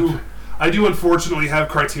 I do unfortunately have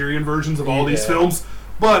Criterion versions of all these Yeah. films,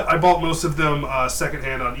 but I bought most of them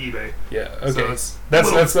secondhand on eBay. Yeah. So Okay. it's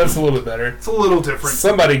that's little- that's a little bit better. It's a little different.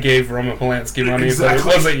 Somebody gave Roman Polanski money, Exactly.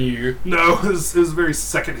 but it wasn't you. No, it was very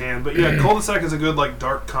secondhand. But yeah, Cul-de-sac is a good like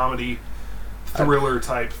dark comedy, thriller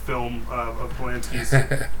type film of Polanski's.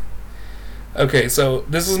 Okay, so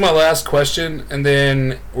this is my last question, and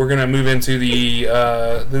then we're gonna move into the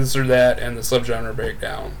this or that and the subgenre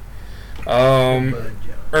breakdown.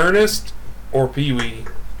 Ernest or Pee Wee,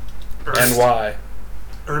 and why?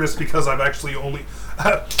 Ernest, because I've actually only,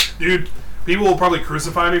 dude. People will probably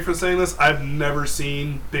crucify me for saying this. I've never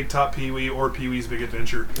seen Big Top Pee Wee or Pee Wee's Big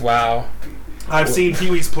Adventure. Wow. I've seen Pee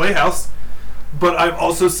Wee's Playhouse, but I've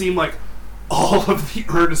also seen like all of the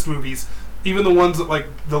Ernest movies, even the ones that like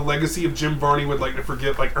the Legacy of Jim Varney would like to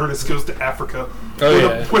forget, like Ernest Goes to Africa,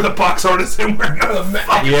 where the box art is him wearing a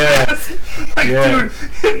fucking vest. Like, dude,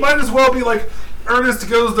 it might as well be like Ernest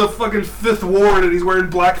Goes to fucking Fifth Ward and he's wearing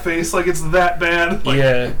blackface. Like it's that bad. Like,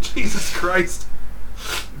 Yeah. Jesus Christ.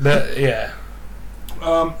 Yeah.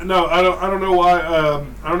 No, I don't know why.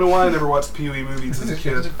 I don't know why I never watched Pee Wee movies as a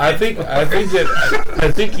kid. I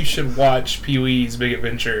think you should watch Pee Wee's Big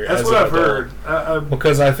Adventure. That's as what an I've adult. heard.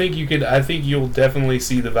 Because I think you'll definitely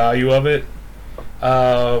see the value of it.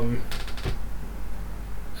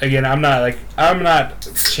 Again, I'm not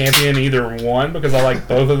champion either one because I like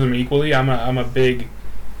both of them equally. I'm a big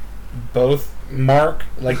both mark.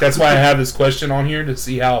 Like that's why I have this question on here to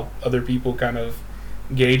see how other people kind of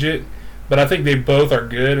gauge it. But I think they both are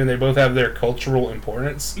good and they both have their cultural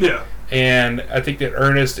importance. Yeah. And I think that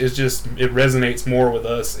Ernest is just it resonates more with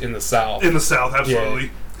us in the South. In the South,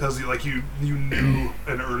 absolutely, because like you knew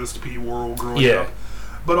an Ernest P. Worrell growing up.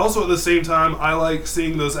 But also at the same time, I like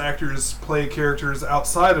seeing those actors play characters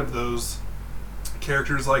outside of those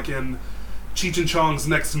characters. Like in Cheech and Chong's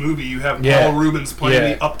next movie, you have Paul Rubens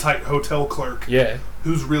playing the uptight hotel clerk. Yeah.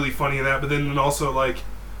 Who's really funny in that. But then also like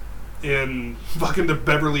in fucking the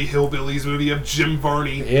Beverly Hillbillies movie, you have Jim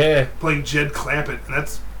Varney playing Jed Clampett, and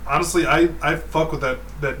that's. Honestly, I fuck with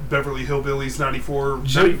that Beverly Hillbillies 94.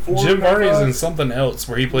 Jim Varney's in something else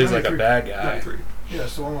where he plays like a bad guy. 93. Yeah,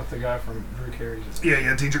 it's the one with the guy from Drew Carey's.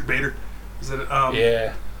 Yeah, Diedrich Bader. Is it?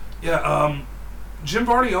 Jim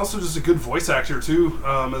Varney also just a good voice actor too,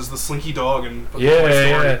 as the Slinky Dog and Toy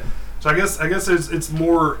Story. So I guess it's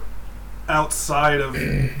more outside of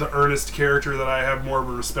the Ernest character that I have more of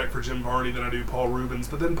a respect for Jim Varney than I do Paul Rubens.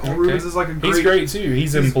 But then Paul Rubens is like a great. He's great too.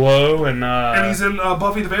 He's in Blow and he's in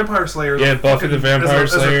Buffy the Vampire Slayer. Yeah, Buffy the Vampire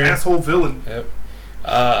Slayer. As an asshole villain. Yep.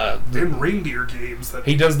 In Reindeer Games.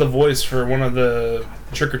 He does the voice for one of the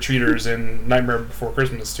trick-or-treaters in Nightmare Before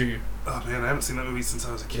Christmas too. Oh man, I haven't seen that movie since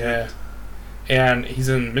I was a kid. Yeah. And he's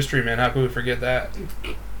in Mystery Man. How could we forget that?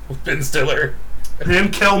 With Ben Stiller.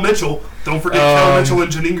 And Kel Mitchell. Don't forget Kel Mitchell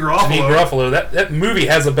and Janine Garofalo. Janine Garofalo. That movie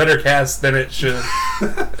has a better cast than it should.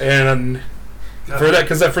 And for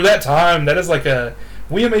that time, that is like a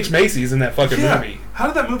William H. Macy's in that fucking movie. How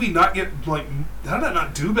did that movie not get like? How did that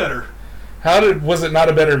not do better? Was it not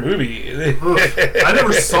a better movie? I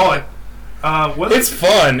never saw it. It's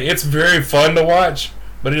fun. It's very fun to watch,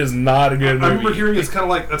 but it is not a good movie. I remember hearing it's kind of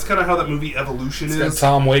like that's kind of how that movie Evolution is. It's got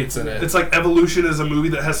Tom Waits in it. It's like Evolution is a movie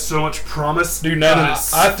that has so much promise. Dude, I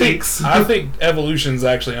think Evolution's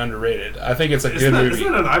actually underrated. I think it's a good movie.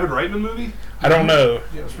 Isn't it an Ivan Reitman movie? I don't know.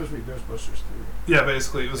 Yeah, it was supposed to be Ghostbusters 3. Yeah,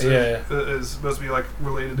 basically it was. It was supposed to be like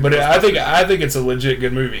related. To But I think it's a legit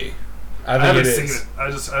good movie. I haven't seen it.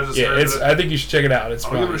 I just heard it. I think you should check it out. It's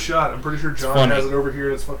I'll fun. give it a shot. I'm pretty sure John has it over here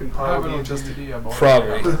in his fucking pile.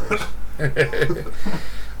 Probably.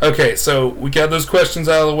 Okay, so we got those questions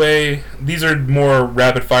out of the way. These are more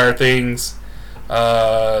rapid fire things.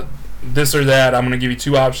 This or that. I'm going to give you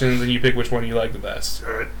two options, and you pick which one you like the best.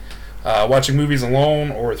 All right. Watching movies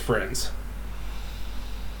alone or with friends?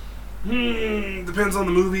 Depends on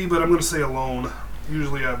the movie, but I'm going to say alone.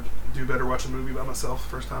 Usually I do better watching a movie by myself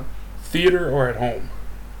first time. Theater or at home?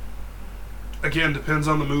 Again, depends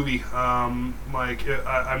on the movie. I'm glad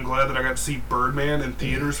that I got to see Birdman in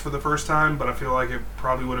theaters for the first time, but I feel like it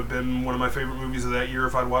probably would have been one of my favorite movies of that year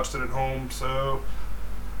if I'd watched it at home. So,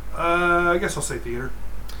 I guess I'll say theater.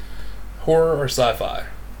 Horror or sci-fi?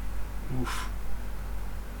 Oof.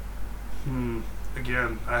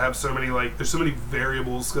 again, I have so many there's so many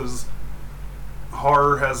variables because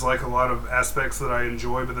horror has like a lot of aspects that I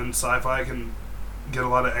enjoy, but then sci-fi can get a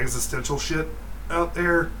lot of existential shit out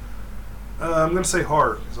there. I'm gonna say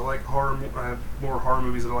horror because I like horror. I have more horror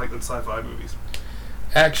movies that I like than sci-fi movies.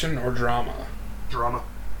 Action or drama? Drama.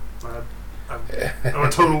 I'm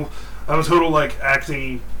a total like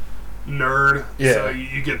acting nerd. Yeah. So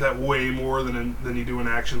you get that way more than you do in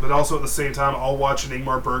action. But also at the same time, I'll watch an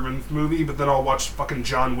Ingmar Bergman movie, but then I'll watch fucking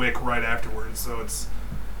John Wick right afterwards. So it's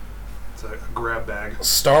a grab bag.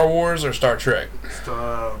 Star Wars or Star Trek?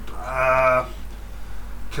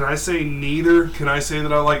 Can I say neither? Can I say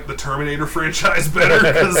that I like the Terminator franchise better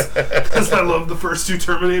because I love the first two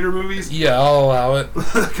Terminator movies? Yeah, I'll allow it.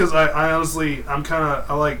 Because I honestly,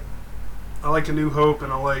 I like A New Hope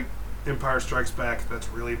and I like Empire Strikes Back. That's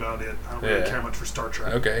really about it. I don't really care much for Star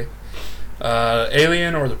Trek. Okay.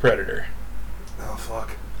 Alien or the Predator? Oh,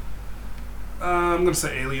 fuck. I'm going to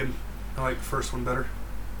say Alien. I like the first one better.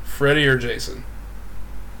 Freddy or Jason?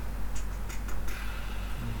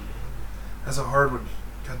 That's a hard one.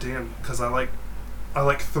 God damn. Because I like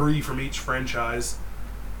three from each franchise.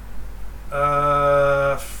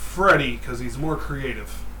 Freddy, because he's more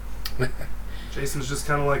creative. Jason's just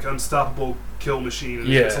kind of like unstoppable kill machine, and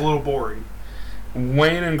it's a little boring.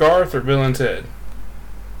 Wayne and Garth or Bill and Ted?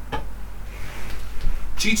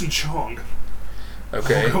 Cheech and Chong.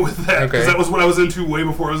 Okay. I'll go with that, because that was what I was into way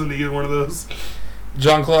before I was into either one of those.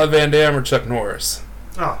 Jean-Claude Van Damme or Chuck Norris?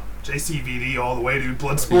 Oh, JCVD all the way, dude.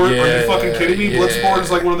 Bloodsport? Are you fucking kidding me? Bloodsport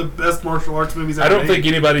is like one of the best martial arts movies ever I don't made. think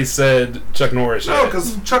anybody said Chuck Norris yet. No,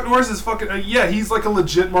 because Chuck Norris is fucking... he's like a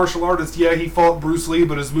legit martial artist. Yeah, he fought Bruce Lee,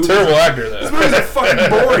 but his movies... Terrible actor, though. His movies are fucking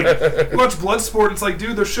boring. You watch Bloodsport, and it's like,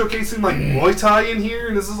 dude, they're showcasing like Muay Thai in here,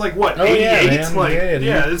 and this is like, what, 88? Man. Like,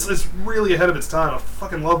 yeah, it's really ahead of its time. I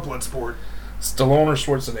fucking love Bloodsport. Stallone or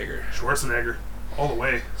Schwarzenegger? Schwarzenegger. All the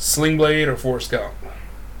way. Sling Blade or Forrest Gump?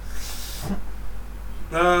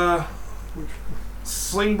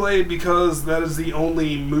 Sling Blade, because that is the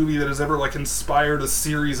only movie that has ever like inspired a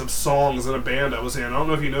series of songs in a band I was in. I don't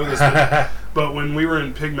know if you know this, but when we were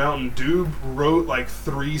in Pig Mountain, Doob wrote like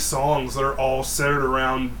 3 songs that are all centered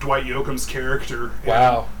around Dwight Yoakam's character.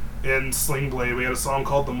 Wow. In Sling Blade, we had a song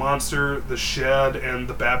called "The Monster," "The Shed," and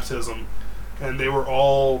 "The Baptism," and they were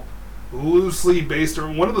all loosely based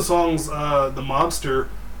on one of the songs. "The Monster"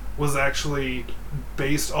 was actually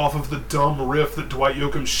based off of the dumb riff that Dwight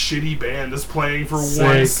Yoakam's shitty band is playing for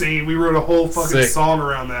one scene. We wrote a whole fucking song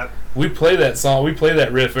around that. We play that song. We play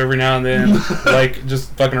that riff every now and then, like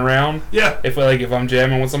just fucking around. Yeah. If I'm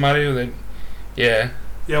jamming with somebody, then yeah.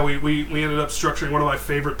 Yeah, we ended up structuring one of my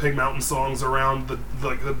favorite Pig Mountain songs around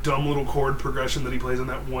the dumb little chord progression that he plays in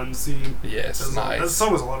that one scene. Yes, nice. That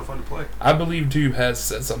song was a lot of fun to play. I believe Doob has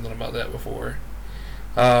said something about that before.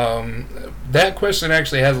 That question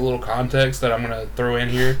actually has a little context that I'm going to throw in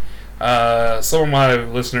here. Some of my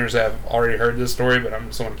listeners have already heard this story, but I'm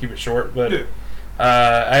just going to keep it short. But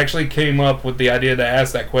I actually came up with the idea to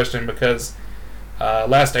ask that question because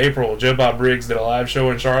last April, Joe Bob Briggs did a live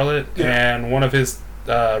show in Charlotte, and one of his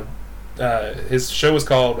show was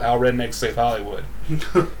called How Rednecks Save Hollywood.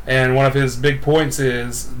 And one of his big points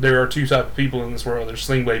is there are 2 types of people in this world. There's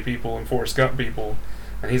Sling Blade people and Forrest Gump people.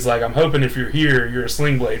 And he's like, I'm hoping if you're here, you're a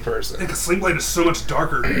Sling Blade person. I think a Sling Blade is so much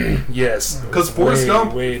darker. Yes. Because Forrest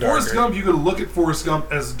Gump, darker. you could look at Forrest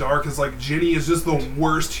Gump as dark as like Jenny is just the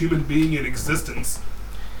worst human being in existence.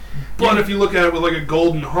 But if you look at it with like a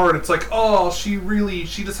golden heart, it's like, oh, she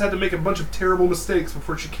just had to make a bunch of terrible mistakes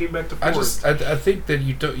before she came back to Forrest. I think that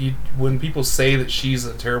when people say that she's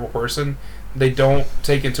a terrible person, they don't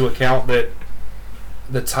take into account that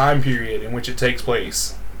the time period in which it takes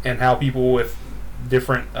place and how people with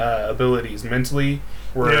different abilities mentally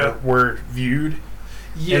were viewed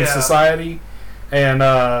in society, and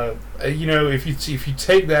if you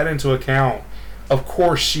take that into account, of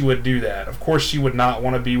course she would do that. Of course she would not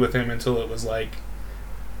want to be with him until it was like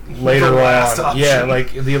later on. Yeah,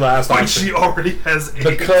 like the last when option. She already has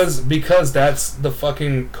AIDS. Because that's the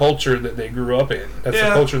fucking culture that they grew up in. That's the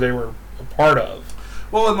culture they were a part of.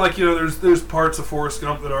 Well, and like, there's parts of Forrest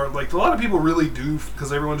Gump that are like a lot of people really do,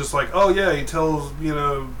 because everyone's just like, oh yeah, he tells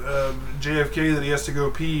JFK that he has to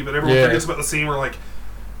go pee, but everyone forgets about the scene where like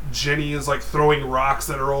Jenny is like throwing rocks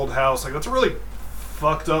at her old house. Like that's a really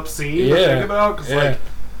fucked up scene to think about, because like I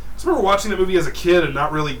just remember watching that movie as a kid and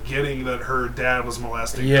not really getting that her dad was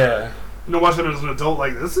molesting her. Watching it as an adult,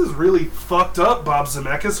 like, this is really fucked up, Bob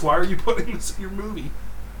Zemeckis. Why are you putting this in your movie?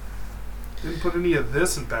 Didn't put any of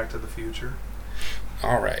this in Back to the Future.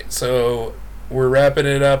 Alright, so we're wrapping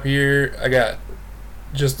it up here. I got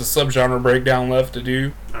just the subgenre breakdown left to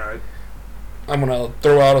do. Alright. I'm gonna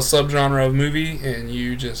throw out a subgenre of movie, and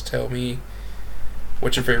you just tell me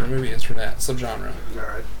what your favorite movie is from that subgenre. All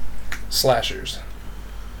right. Slashers.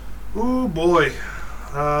 Ooh boy.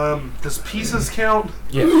 Does Pieces count?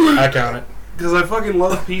 Yeah, I count it. Because I fucking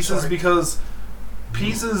love Pieces because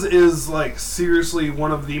Pieces is like seriously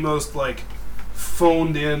one of the most like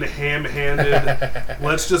phoned in, ham-handed.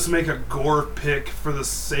 Let's just make a gore pick for the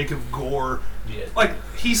sake of gore. Yeah. Like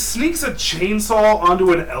he sneaks a chainsaw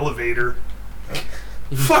onto an elevator.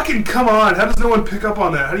 Fucking come on! How does no one pick up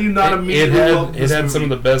on that? How do you not immediately love this It had movie? some of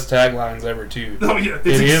the best taglines ever too. No, yeah,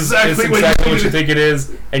 It's exactly what you think. think it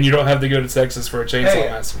is, and you don't have to go to Texas for a chainsaw Hey,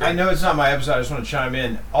 massacre. I know it's not my episode. I just want to chime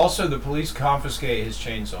in. Also, the police confiscate his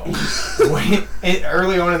chainsaw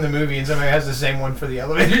early on in the movie, and somebody has the same one for the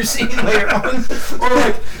elevator scene later on. Or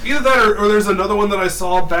like either that, or there's another one that I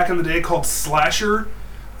saw back in the day called Slasher.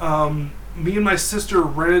 Me and my sister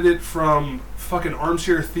rented it from fucking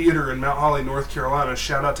Armchair Theater in Mount Holly, North Carolina.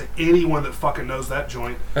 Shout out to anyone that fucking knows that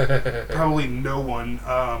joint. Probably no one.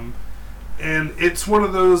 And it's one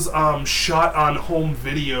of those shot on home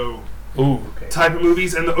video Ooh. type of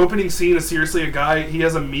movies. And the opening scene is seriously a guy. He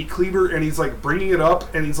has a meat cleaver and he's like bringing it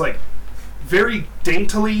up and he's like very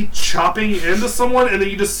daintily chopping into someone, and then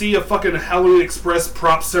you just see a fucking Halloween Express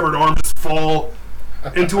prop severed arm just fall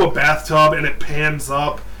into a bathtub, and it pans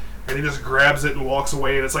up. And he just grabs it and walks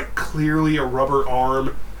away, and it's like clearly a rubber arm.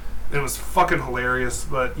 And it was fucking hilarious.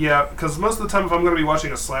 But yeah, because most of the time if I'm going to be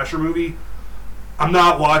watching a slasher movie, I'm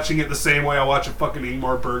not watching it the same way I watch a fucking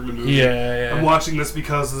Ingmar Bergman movie. Yeah. I'm watching this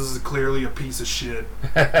because this is clearly a piece of shit.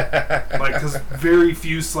 Like, because very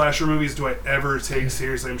few slasher movies do I ever take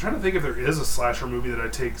seriously. I'm trying to think if there is a slasher movie that I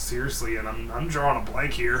take seriously, and I'm drawing a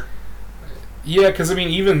blank here. Yeah, because I mean,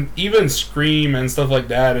 even Scream and stuff like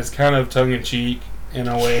that is kind of tongue in cheek in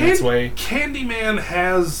a way. Its way. Candyman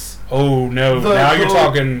has. Oh no! Now you're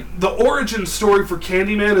talking. The origin story for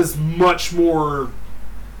Candyman is much more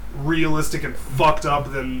realistic and fucked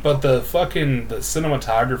up than. But the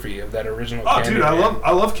cinematography of that original. Oh, Candyman, dude,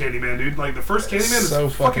 I love Candyman, dude. Like the first Candyman is so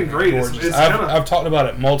fucking great. Gorgeous. I've I've talked about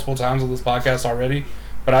it multiple times on this podcast already,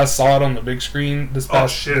 but I saw it on the big screen this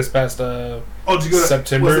past did you go to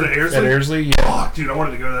September was it at Airsley? Yeah. Oh, dude, I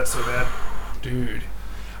wanted to go to that so bad. Dude.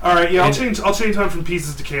 All right, yeah, I'll change mine from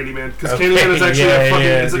Pieces to Candyman because Okay, Candyman is actually a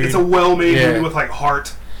fucking it's a well-made Yeah. movie with like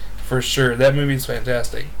heart. For sure, that movie's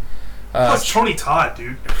fantastic. Plus Tony Todd,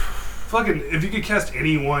 dude. Fucking, if you could cast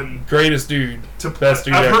anyone Greatest dude. Best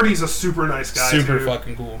dude I've ever. heard he's a super nice guy. Super too.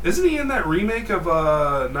 fucking cool. Isn't he in that remake of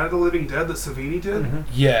Night of the Living Dead that Savini did? Mm-hmm.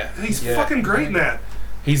 Yeah. He's fucking great in that.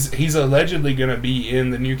 He's allegedly gonna be in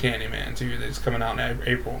the new Candyman too. That's coming out in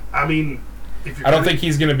April. I mean, if you're I don't think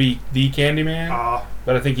he's gonna be the Candyman, Uh,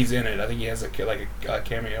 but I think he's in it. I think he has a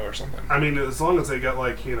cameo or something. I mean, as long as they got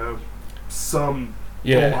like some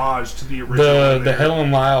Yeah. homage to the original. The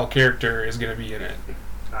Helen Lyle character is gonna be in it.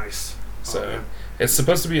 Nice. So man. it's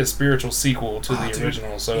supposed to be a spiritual sequel to the dude,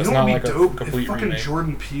 original. So you it's know not what'd like be a dope? complete If fucking remake.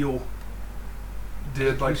 Jordan Peele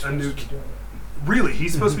did like a new. Really,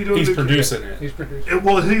 he's supposed to be doing. He's the producing it. He's producing.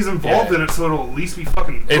 Well, he's involved in it, so it'll at least be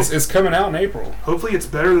fucking. It's coming out in April. Hopefully, it's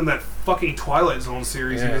better than that fucking Twilight Zone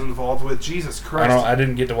series he Yeah. was involved with. Jesus Christ! I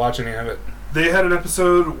didn't get to watch any of it. They had an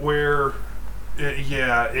episode where,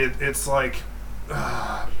 it's like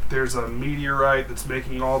there's a meteorite that's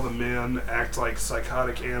making all the men act like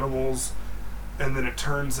psychotic animals, and then it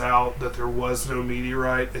turns out that there was no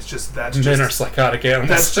meteorite. It's just Men are psychotic animals.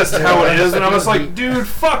 that's just how it is. And I was like, dude,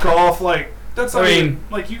 fuck off! Like that's I mean,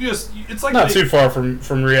 like it's like not too far from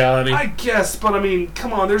reality. I guess, but I mean,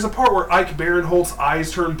 come on. There's a part where Ike Barinholtz's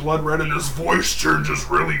eyes turn blood red and his voice changes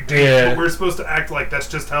really deep. Yeah. But we're supposed to act like that's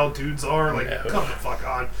just how dudes are. Like, No. come the fuck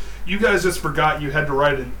on. You guys just forgot you had to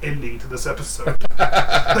write an ending to this episode.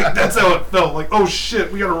 Like, that's how it felt. Like, oh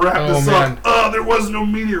shit, we gotta wrap this man. up. There was no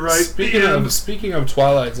meteorite. Speaking of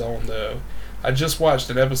Twilight Zone, though, I just watched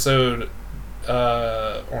an episode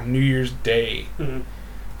on New Year's Day. Mhm.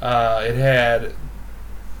 It had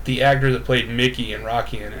the actor that played Mickey and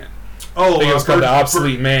Rocky in it. Oh, I think it was called The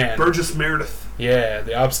Obsolete Man. Burgess Meredith. Yeah,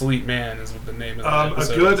 The Obsolete Man is the name of the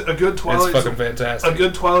episode. A good Twilight. It's fucking fantastic. A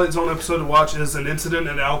good Twilight Zone episode to watch is an incident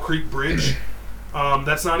at Owl Creek Bridge.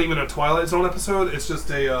 That's not even a Twilight Zone episode. It's just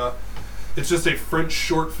a French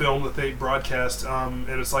short film that they broadcast, and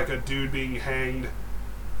it's like a dude being hanged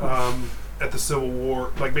at the Civil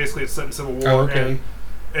War. Like basically, it's set in Civil War. Oh, okay.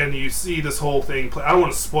 And you see this whole thing play. I don't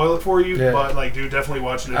want to spoil it for you, Yeah. but like, dude, definitely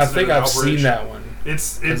watch it. I think I've seen that one.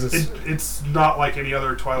 It's not like any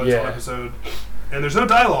other Twilight Yeah. Zone episode, and there's no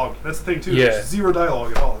dialogue. That's the thing too. Yeah. There's zero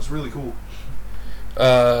dialogue at all. It's really cool.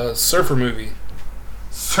 Surfer movie.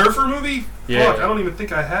 Surfer movie? Yeah. Fuck, I don't even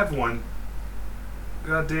think I have one.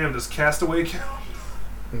 God damn, does Castaway count?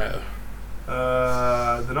 No.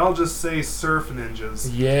 Then I'll just say Surf Ninjas.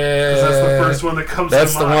 Yeah. Because that's the first one that comes to mind.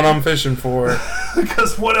 That's the one I'm fishing for.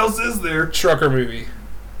 Because what else is there? Trucker movie.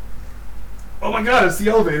 Oh my god, it's the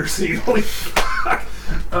elevator scene. Holy fuck.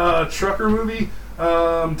 Trucker movie.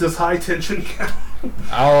 Does High Tension count?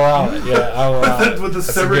 I'll allow it. Yeah, I'll allow it. With the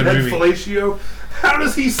That's severed a good head movie. fellatio. How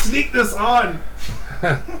does he sneak this on?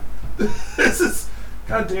 This is...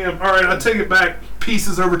 Goddamn. Alright, I'll take it back.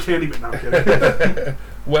 Pieces over Candyman. No, I'm kidding.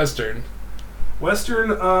 Western. Western,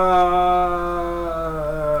 can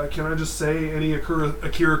I just say any Akira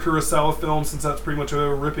Kurosawa film, since that's pretty much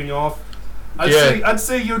a ripping off? I'd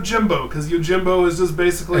say Yojimbo, because Yojimbo is just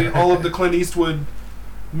basically all of the Clint Eastwood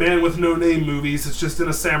Man with No Name movies. It's just in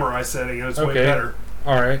a samurai setting, and it's way better.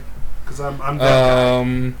 Alright. Because I'm that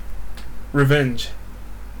guy. Revenge.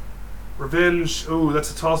 Revenge, ooh,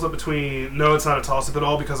 that's a toss-up between... No, it's not a toss-up at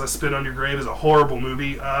all, because I Spit on Your Grave is a horrible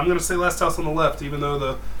movie. I'm going to say Last House on the Left, even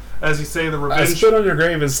though as you say, the Revenge... I Spit on Your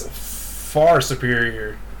Grave is far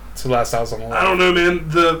superior to Last House on the Left. I don't know,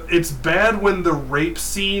 man. It's bad when the rape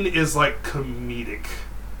scene is, like, comedic.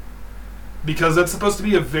 Because that's supposed to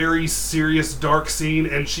be a very serious, dark scene,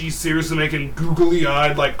 and she's seriously making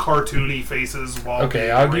googly-eyed, like, cartoony faces while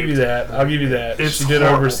being I'll raped. give you that. I'll give you that. It's She did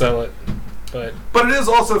horrible. oversell it. But it is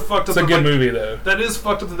also fucked up. it's a good movie, though. That is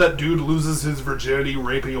fucked up that dude loses his virginity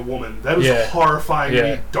raping a woman. That is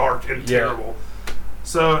horrifyingly dark and terrible.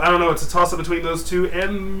 So, I don't know, it's a toss-up between those two,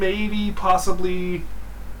 and maybe, possibly,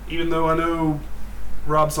 even though I know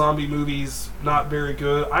Rob Zombie movies not very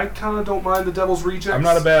good, I kind of don't mind The Devil's Rejects.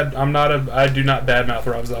 I do not badmouth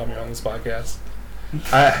Rob Zombie on this podcast. Is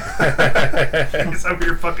that what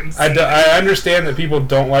you're fucking saying? I understand that people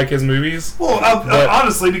don't like his movies. Well,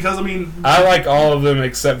 honestly, because, I mean... I like all of them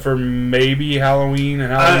except for maybe Halloween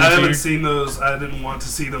and Halloween I 2. haven't seen those. I didn't want to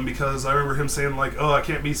see them because I remember him saying, like, oh, I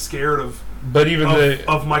can't be scared of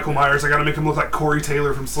Michael Myers. I gotta make him look like Corey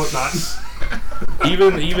Taylor from Slipknot.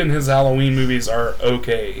 even his Halloween movies are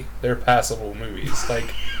okay. They're passable movies.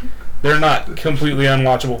 Like, they're not completely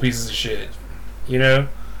unwatchable pieces of shit. You know?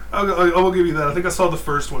 I will give you that. I think I saw the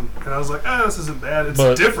first one, and I was like, this isn't bad. It's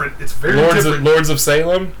different. It's very different. Lords of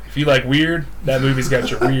Salem, if you like weird, that movie's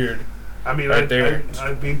got you weird. I mean, right there.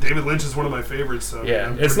 I mean, David Lynch is one of my favorites. So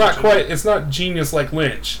yeah, it's not genius like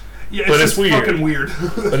Lynch. Yeah, but it's weird. Fucking weird.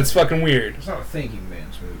 But it's fucking weird. It's not a thinking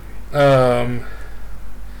man's movie.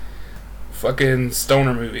 Fucking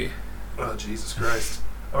stoner movie. Oh, Jesus Christ.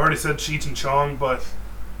 I already said Cheech and Chong, but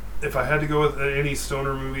if I had to go with any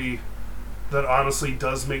stoner movie that honestly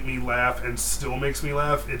does make me laugh and still makes me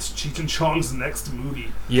laugh, it's Cheech and Chong's next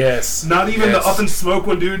movie. Yes. Not even the Up in Smoke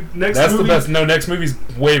one, dude. That's the best. No, next movie's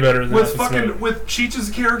way better than with Cheech's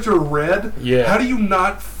character Red. Yeah. How do you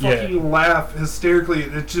not fucking laugh hysterically?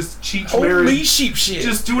 It's just Cheech Holy sheep shit.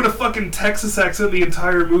 Just doing a fucking Texas accent the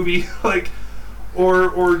entire movie, like,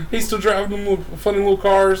 or he's still driving them little, funny little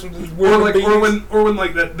cars, or when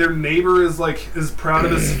like that their neighbor is proud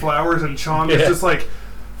of his flowers, and Chong is just like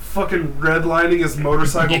fucking redlining his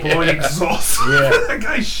motorcycle, blowing exhaust. That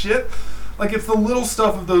guy's shit. Like, it's the little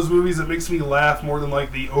stuff of those movies that makes me laugh more than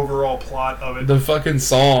like the overall plot of it. The fucking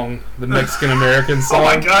song, the Mexican American song. Oh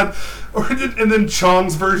my god! And then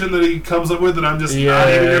Chong's version that he comes up with, and I'm just not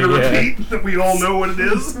even gonna repeat that we all know what it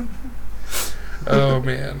is. Oh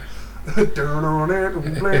man. I remember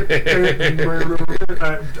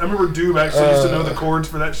Doob actually used to know the chords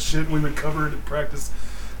for that shit, and we would cover it in practice.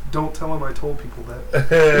 Don't tell him I told people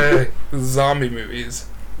that. Zombie movies.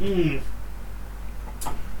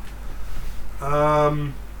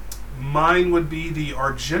 Mine would be the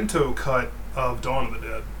Argento cut of Dawn of the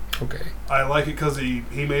Dead. Okay. I like it because he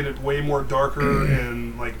made it way more darker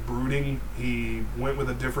and like brooding. He went with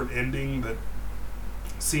a different ending that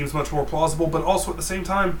seems much more plausible, but also at the same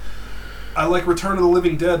time, I like Return of the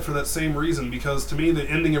Living Dead for that same reason, because to me the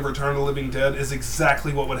ending of Return of the Living Dead is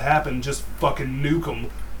exactly what would happen. Just fucking nuke them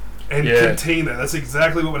and contain that. That's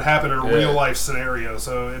exactly what would happen in a real life scenario.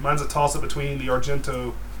 So mine's a toss up between the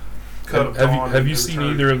Argento cut of Dawn. Have you seen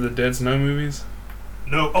either of the Dead Snow movies?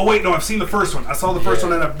 No. Oh wait, no. I've seen the first one. I saw the first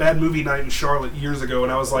one at a bad movie night in Charlotte years ago,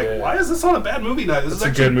 and I was like, "Why is this on a bad movie night? This is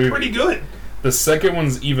actually pretty good." The second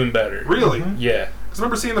one's even better. Really? Yeah. Because I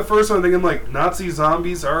remember seeing the first one and thinking, like, Nazi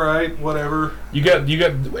zombies, alright, whatever. You got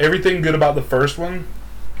everything good about the first one,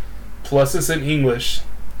 plus it's in English,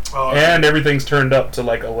 and everything's turned up to,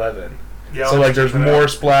 like, 11. Yeah, so, like, there's more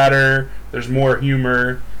splatter, there's more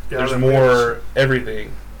humor, there's more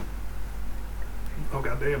everything. Oh,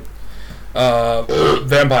 goddamn.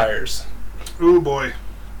 Vampires. Ooh, boy.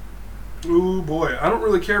 Ooh, boy. I don't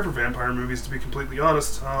really care for vampire movies, to be completely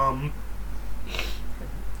honest.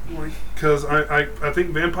 Because I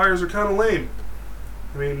think vampires are kind of lame.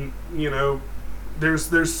 I mean,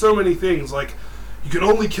 there's so many things. Like, you can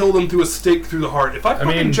only kill them through a stake through the heart. If I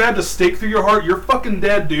fucking jabbed a stake through your heart, you're fucking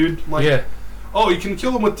dead, dude. Like, yeah. Oh, you can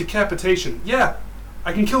kill them with decapitation. Yeah,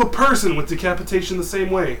 I can kill a person with decapitation the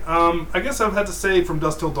same way. I guess I've had to say From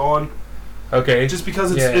Dusk Till Dawn. Okay. Just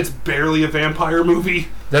because it's barely a vampire movie.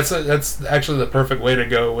 That's actually the perfect way to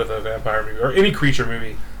go with a vampire movie or any creature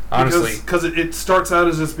movie. Honestly, because it starts out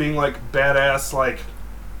as just being like badass like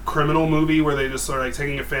criminal movie where they just are like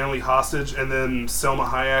taking a family hostage, and then Selma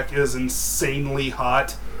Hayek is insanely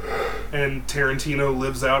hot, and Tarantino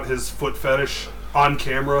lives out his foot fetish on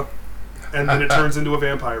camera, and then it turns into a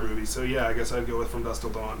vampire movie. So yeah, I guess I'd go with From Dusk Till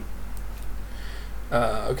Dawn.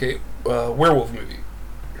 Okay, werewolf movie.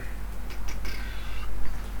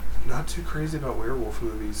 Not too crazy about werewolf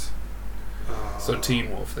movies. So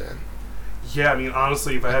Teen Wolf then. Yeah, I mean,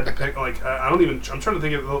 honestly, if I had to pick, like, I'm trying to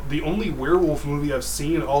think of the only werewolf movie I've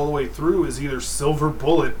seen all the way through is either Silver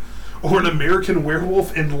Bullet or An American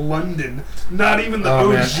Werewolf in London. Not even the OG.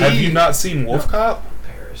 Man. Have you not seen Wolf Cop?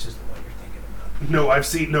 Paris is the one you're thinking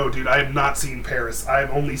about. No, dude, I have not seen Paris. I've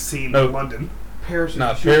only seen London. Paris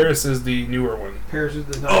is Paris is the newer one. Paris is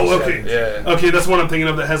the 97. Oh, okay. Yeah. Okay, that's what I'm thinking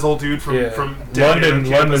of, that has old dude from London.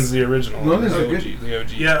 London's the original. London's the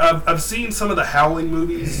OG. Yeah, I've seen some of the Howling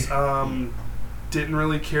movies. Didn't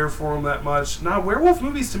really care for them that much. Nah, werewolf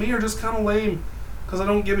movies to me are just kind of lame because I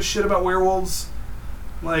don't give a shit about werewolves.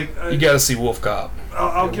 Like, you gotta see Wolf Cop.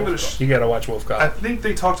 I'll give it a shot. You gotta watch Wolf Cop. I think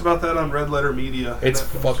they talked about that on Red Letter Media. It's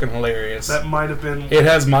fucking hilarious. That might have been. It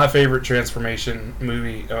has my favorite transformation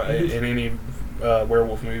movie in any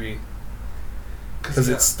werewolf movie. Because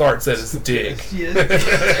it starts at his dick.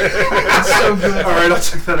 It's so good. Alright, I'll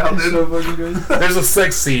check that out. It's so fucking good. There's a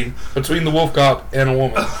sex scene between the wolf cop and a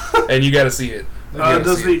woman, and you gotta see it.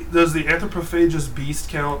 Does the Anthropophagus Beast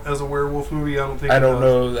count as a werewolf movie? I don't think. I don't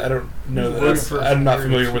know that. I'm not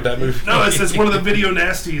familiar with that movie. No, it's one of the video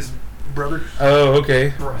nasties, brother. Oh,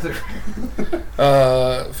 okay. Brother.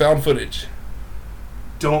 Found footage.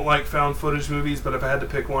 Don't like found footage movies, but if I had to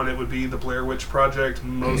pick one, it would be The Blair Witch Project,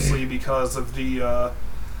 mostly because of the.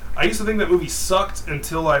 I used to think that movie sucked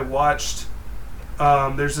until I watched.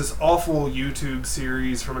 There's this awful YouTube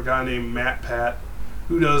series from a guy named Matt Pat,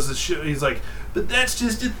 who does this shit. He's like, but that's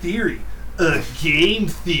just a theory, a game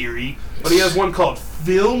theory. But he has one called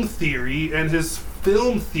Film Theory, and his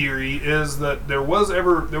film theory is that there was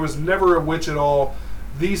never a witch at all.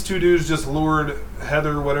 These two dudes just lured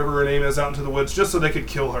Heather, whatever her name is, out into the woods just so they could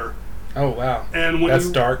kill her. Oh, wow. And when that's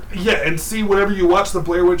dark. Yeah, and see, whenever you watch The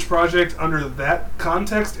Blair Witch Project under that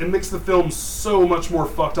context, it makes the film so much more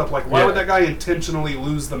fucked up. Like, why would that guy intentionally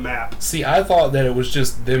lose the map? See, I thought that it was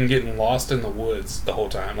just them getting lost in the woods the whole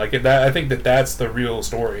time. Like, I think that's the real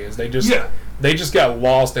story, is they just got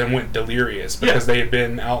lost and went delirious because they had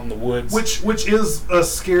been out in the woods. Which is a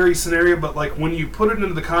scary scenario, but like when you put it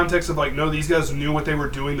into the context of like, no, these guys knew what they were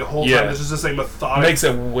doing the whole time. This is just a methodical, makes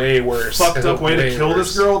it way worse. Fucked up way to kill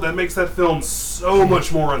this girl. That makes that film so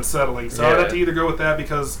much more unsettling. So I'd have to either go with that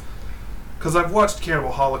because I've watched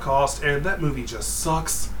Cannibal Holocaust and that movie just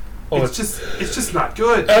sucks. Oh, it's just not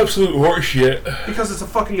good. Absolute horseshit. Because it's a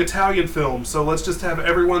fucking Italian film, so let's just have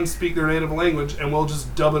everyone speak their native language, and we'll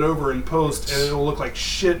just dub it over in post, and it'll look like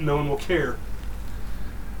shit, and no one will care.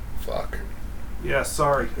 Fuck. Yeah,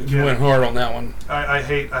 sorry. Again, you went hard on that one. I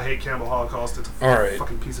hate Cannibal Holocaust. It's a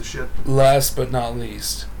fucking piece of shit. Last but not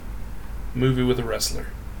least, movie with a wrestler.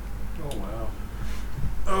 Oh wow.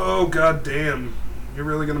 Oh god damn. You're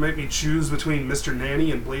really going to make me choose between Mr.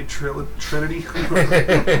 Nanny and Blade Trinity?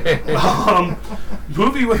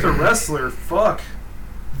 Movie with a wrestler. Fuck.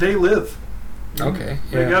 They Live. Okay.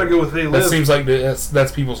 You gotta go with They Live. That seems like that's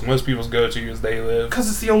most people's go-to is They Live. Because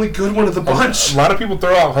it's the only good one of the bunch. A lot of people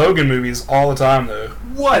throw out Hogan movies all the time, though.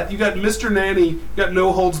 What? You got Mr. Nanny, you got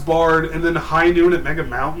No Holds Barred, and then High Noon at Mega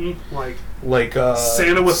Mountain? Like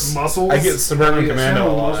Santa with Muscles? I get Suburban Commando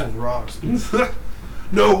a lot. Santa with Muscles rocks.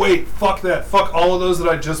 No, wait, fuck that. Fuck all of those that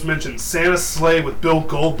I just mentioned. Santa's Sleigh with Bill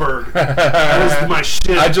Goldberg. That is my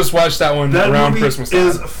shit. I just watched that one around Christmas time. That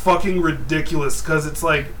movie is fucking ridiculous, because it's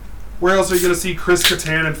like, where else are you going to see Chris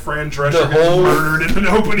Kattan and Fran Drescher get murdered in an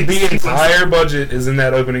opening sequence? The entire budget is in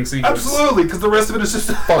that opening sequence. Absolutely, because the rest of it is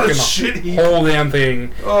just fucking shit heap. Whole damn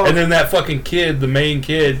thing. Oh. And then that fucking kid, the main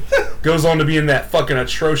kid, goes on to be in that fucking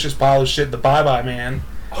atrocious pile of shit, The Bye-Bye Man.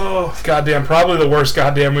 Oh, goddamn! Probably the worst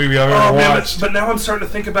goddamn movie I've ever watched. But now I'm starting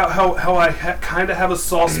to think about how I kind of have a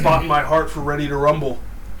soft spot in my heart for Ready to Rumble.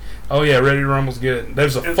 Oh yeah, Ready to Rumble's good.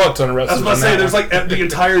 There's a fuck ton of I was wrestlers. about to say, there's like the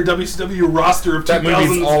entire WCW roster of 2000s. That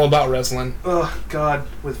movie's all about wrestling. Oh God,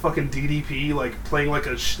 with fucking DDP like playing like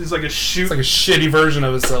he's like a shoot. It's like a shitty version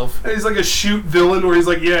of itself. And he's like a shoot villain where he's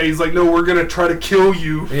like, no, we're gonna try to kill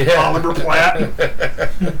you, Oliver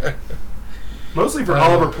Platt. Mostly for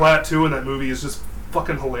Oliver Platt too in that movie is just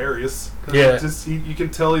fucking hilarious. Yeah. Just you can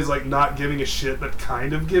tell he's like not giving a shit, but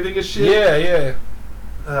kind of giving a shit.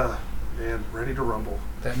 Yeah. Man, Ready to Rumble.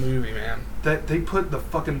 That movie, man. That they put the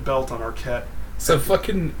fucking belt on Arquette. So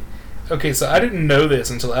fucking... Okay, so I didn't know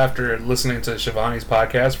this until after listening to Shivani's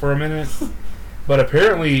podcast for a minute. But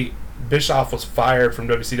apparently Bischoff was fired from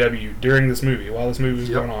WCW during this movie, while this movie was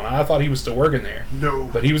going on. I thought he was still working there. No.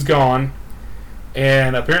 But he was gone.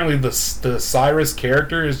 And apparently the Cyrus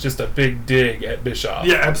character is just a big dig at Bischoff.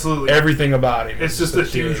 Yeah, absolutely. Everything about him. It's just a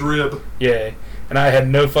huge rib. Yeah. And I had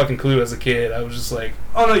no fucking clue as a kid. I was just like...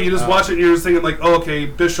 Oh, no, you just watch it and you're just thinking, like, oh, okay,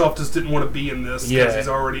 Bischoff just didn't want to be in this because Yeah. he's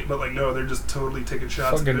already... But, like, no, they're just totally taking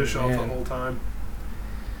shots Fucking at Bischoff man. the whole time.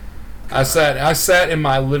 I sat in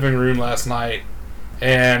my living room last night,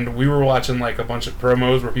 and we were watching, like, a bunch of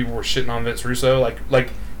promos where people were shitting on Vince Russo. Like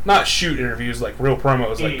not shoot interviews, like real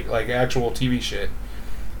promos, like actual TV shit.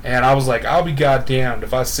 And I was like, I'll be goddamned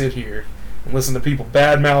if I sit here and listen to people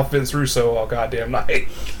badmouth Vince Russo all goddamn night.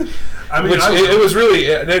 I mean, it was really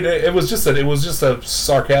it was just a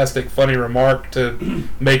sarcastic, funny remark to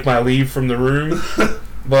make my leave from the room,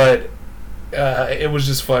 but it was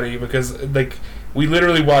just funny because like we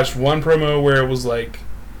literally watched one promo where it was like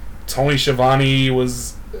Tony Schiavone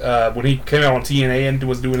was when he came out on TNA and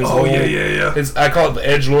was doing his whole his, I call it the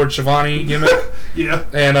Edgelord Schiavone gimmick. Yeah.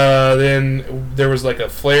 And then there was like a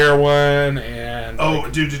Flair one and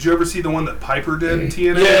dude, did you ever see the one that Piper did in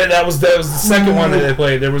TNA? Yeah, that was the second one that they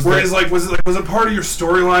played. There was where he's like, was it part of your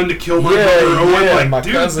storyline to kill my brother Owen? Yeah, like, my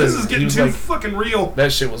dude, cousin, this is getting too fucking real.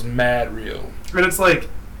 That shit was mad real. And it's like,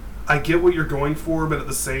 I get what you're going for, but at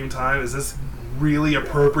the same time, is this really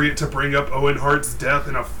appropriate to bring up Owen Hart's death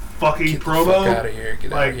in a fucking promo? Get the fuck out of here.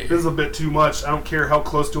 Get out of here. This is a bit too much. I don't care how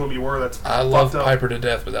close to him you were. I love Piper to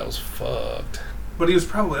death, but that was fucked. But that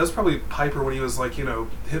was probably Piper when he was like,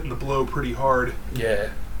 hitting the blow pretty hard. Yeah.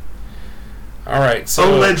 All right,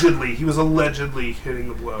 so allegedly, he was allegedly hitting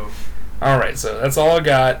the blow. All right, so that's all I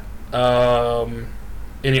got.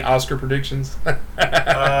 Any Oscar predictions?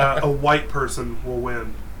 A white person will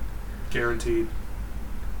win, guaranteed.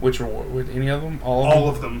 Which with any of them? All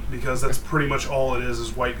of them, because that's pretty much all it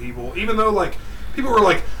is white people. Even though like people were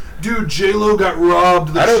like, "Dude, J-Lo got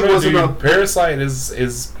robbed." I don't know, dude. Parasite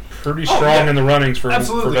is pretty strong in the runnings for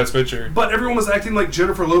Best Picture. But everyone was acting like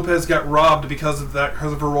Jennifer Lopez got robbed because of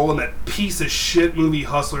her role in that piece of shit movie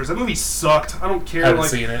Hustlers. That movie sucked. I don't care. I haven't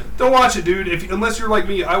seen it. Don't watch it, dude. Unless you're like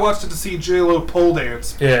me, I watched it to see J-Lo pole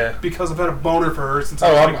dance. Yeah. Because I've had a boner for her since.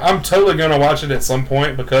 I'm totally gonna watch it at some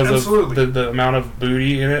point because of the amount of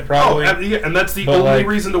booty in it, probably. And that's the only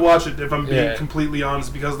reason to watch it, if I'm being completely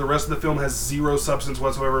honest, because the rest of the film has zero substance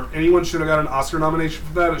whatsoever. If anyone should have got an Oscar nomination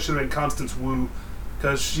for that, it should have been Constance Wu.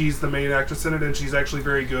 Because she's the main actress in it, and she's actually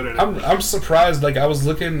very good at it. I'm surprised. Like I was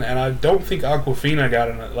looking, and I don't think Awkwafina got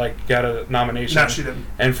a nomination. No, she didn't.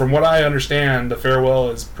 And from what I understand, The Farewell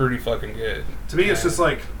is pretty fucking good. To me, it's just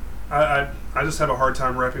like I just have a hard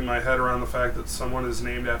time wrapping my head around the fact that someone is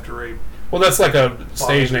named after a. Well, that's like a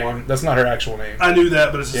stage name. That's not her actual name. I knew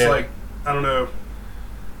that, but it's just like I don't know.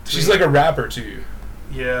 She's like a rapper too.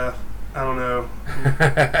 Yeah, I don't know.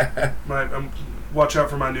 Watch out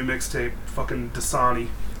for my new mixtape, fucking Dasani.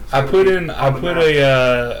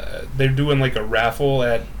 They're doing like a raffle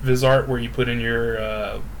at Vizart where you put in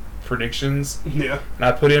your predictions. Yeah. And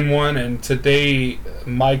I put in one, and today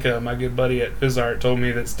Micah, my good buddy at Vizart, told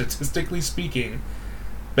me that statistically speaking,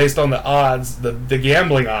 based on the odds, the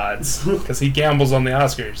gambling odds, because he gambles on the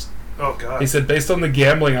Oscars. Oh, God. He said, based on the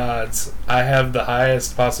gambling odds, I have the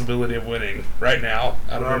highest possibility of winning right now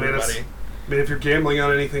out of everybody. I mean, if you're gambling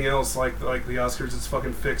on anything else, like the Oscars, it's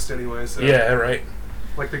fucking fixed anyway. So. Yeah, right.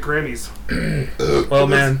 Like the Grammys. Well,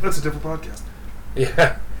 man. That's a different podcast.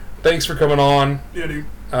 Yeah. Thanks for coming on. Yeah, dude.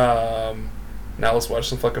 Now let's watch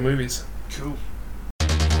some fucking movies. Cool.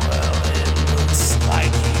 Well, it looks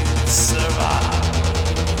like you survived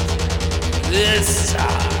this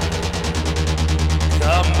time.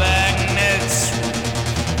 Come back next week.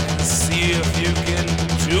 See if you can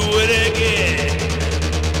do it again.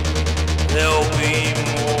 There'll be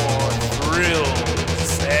more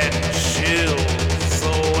thrills and chills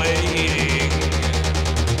awaiting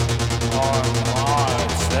on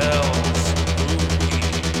Marcel's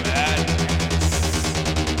Movie Madness.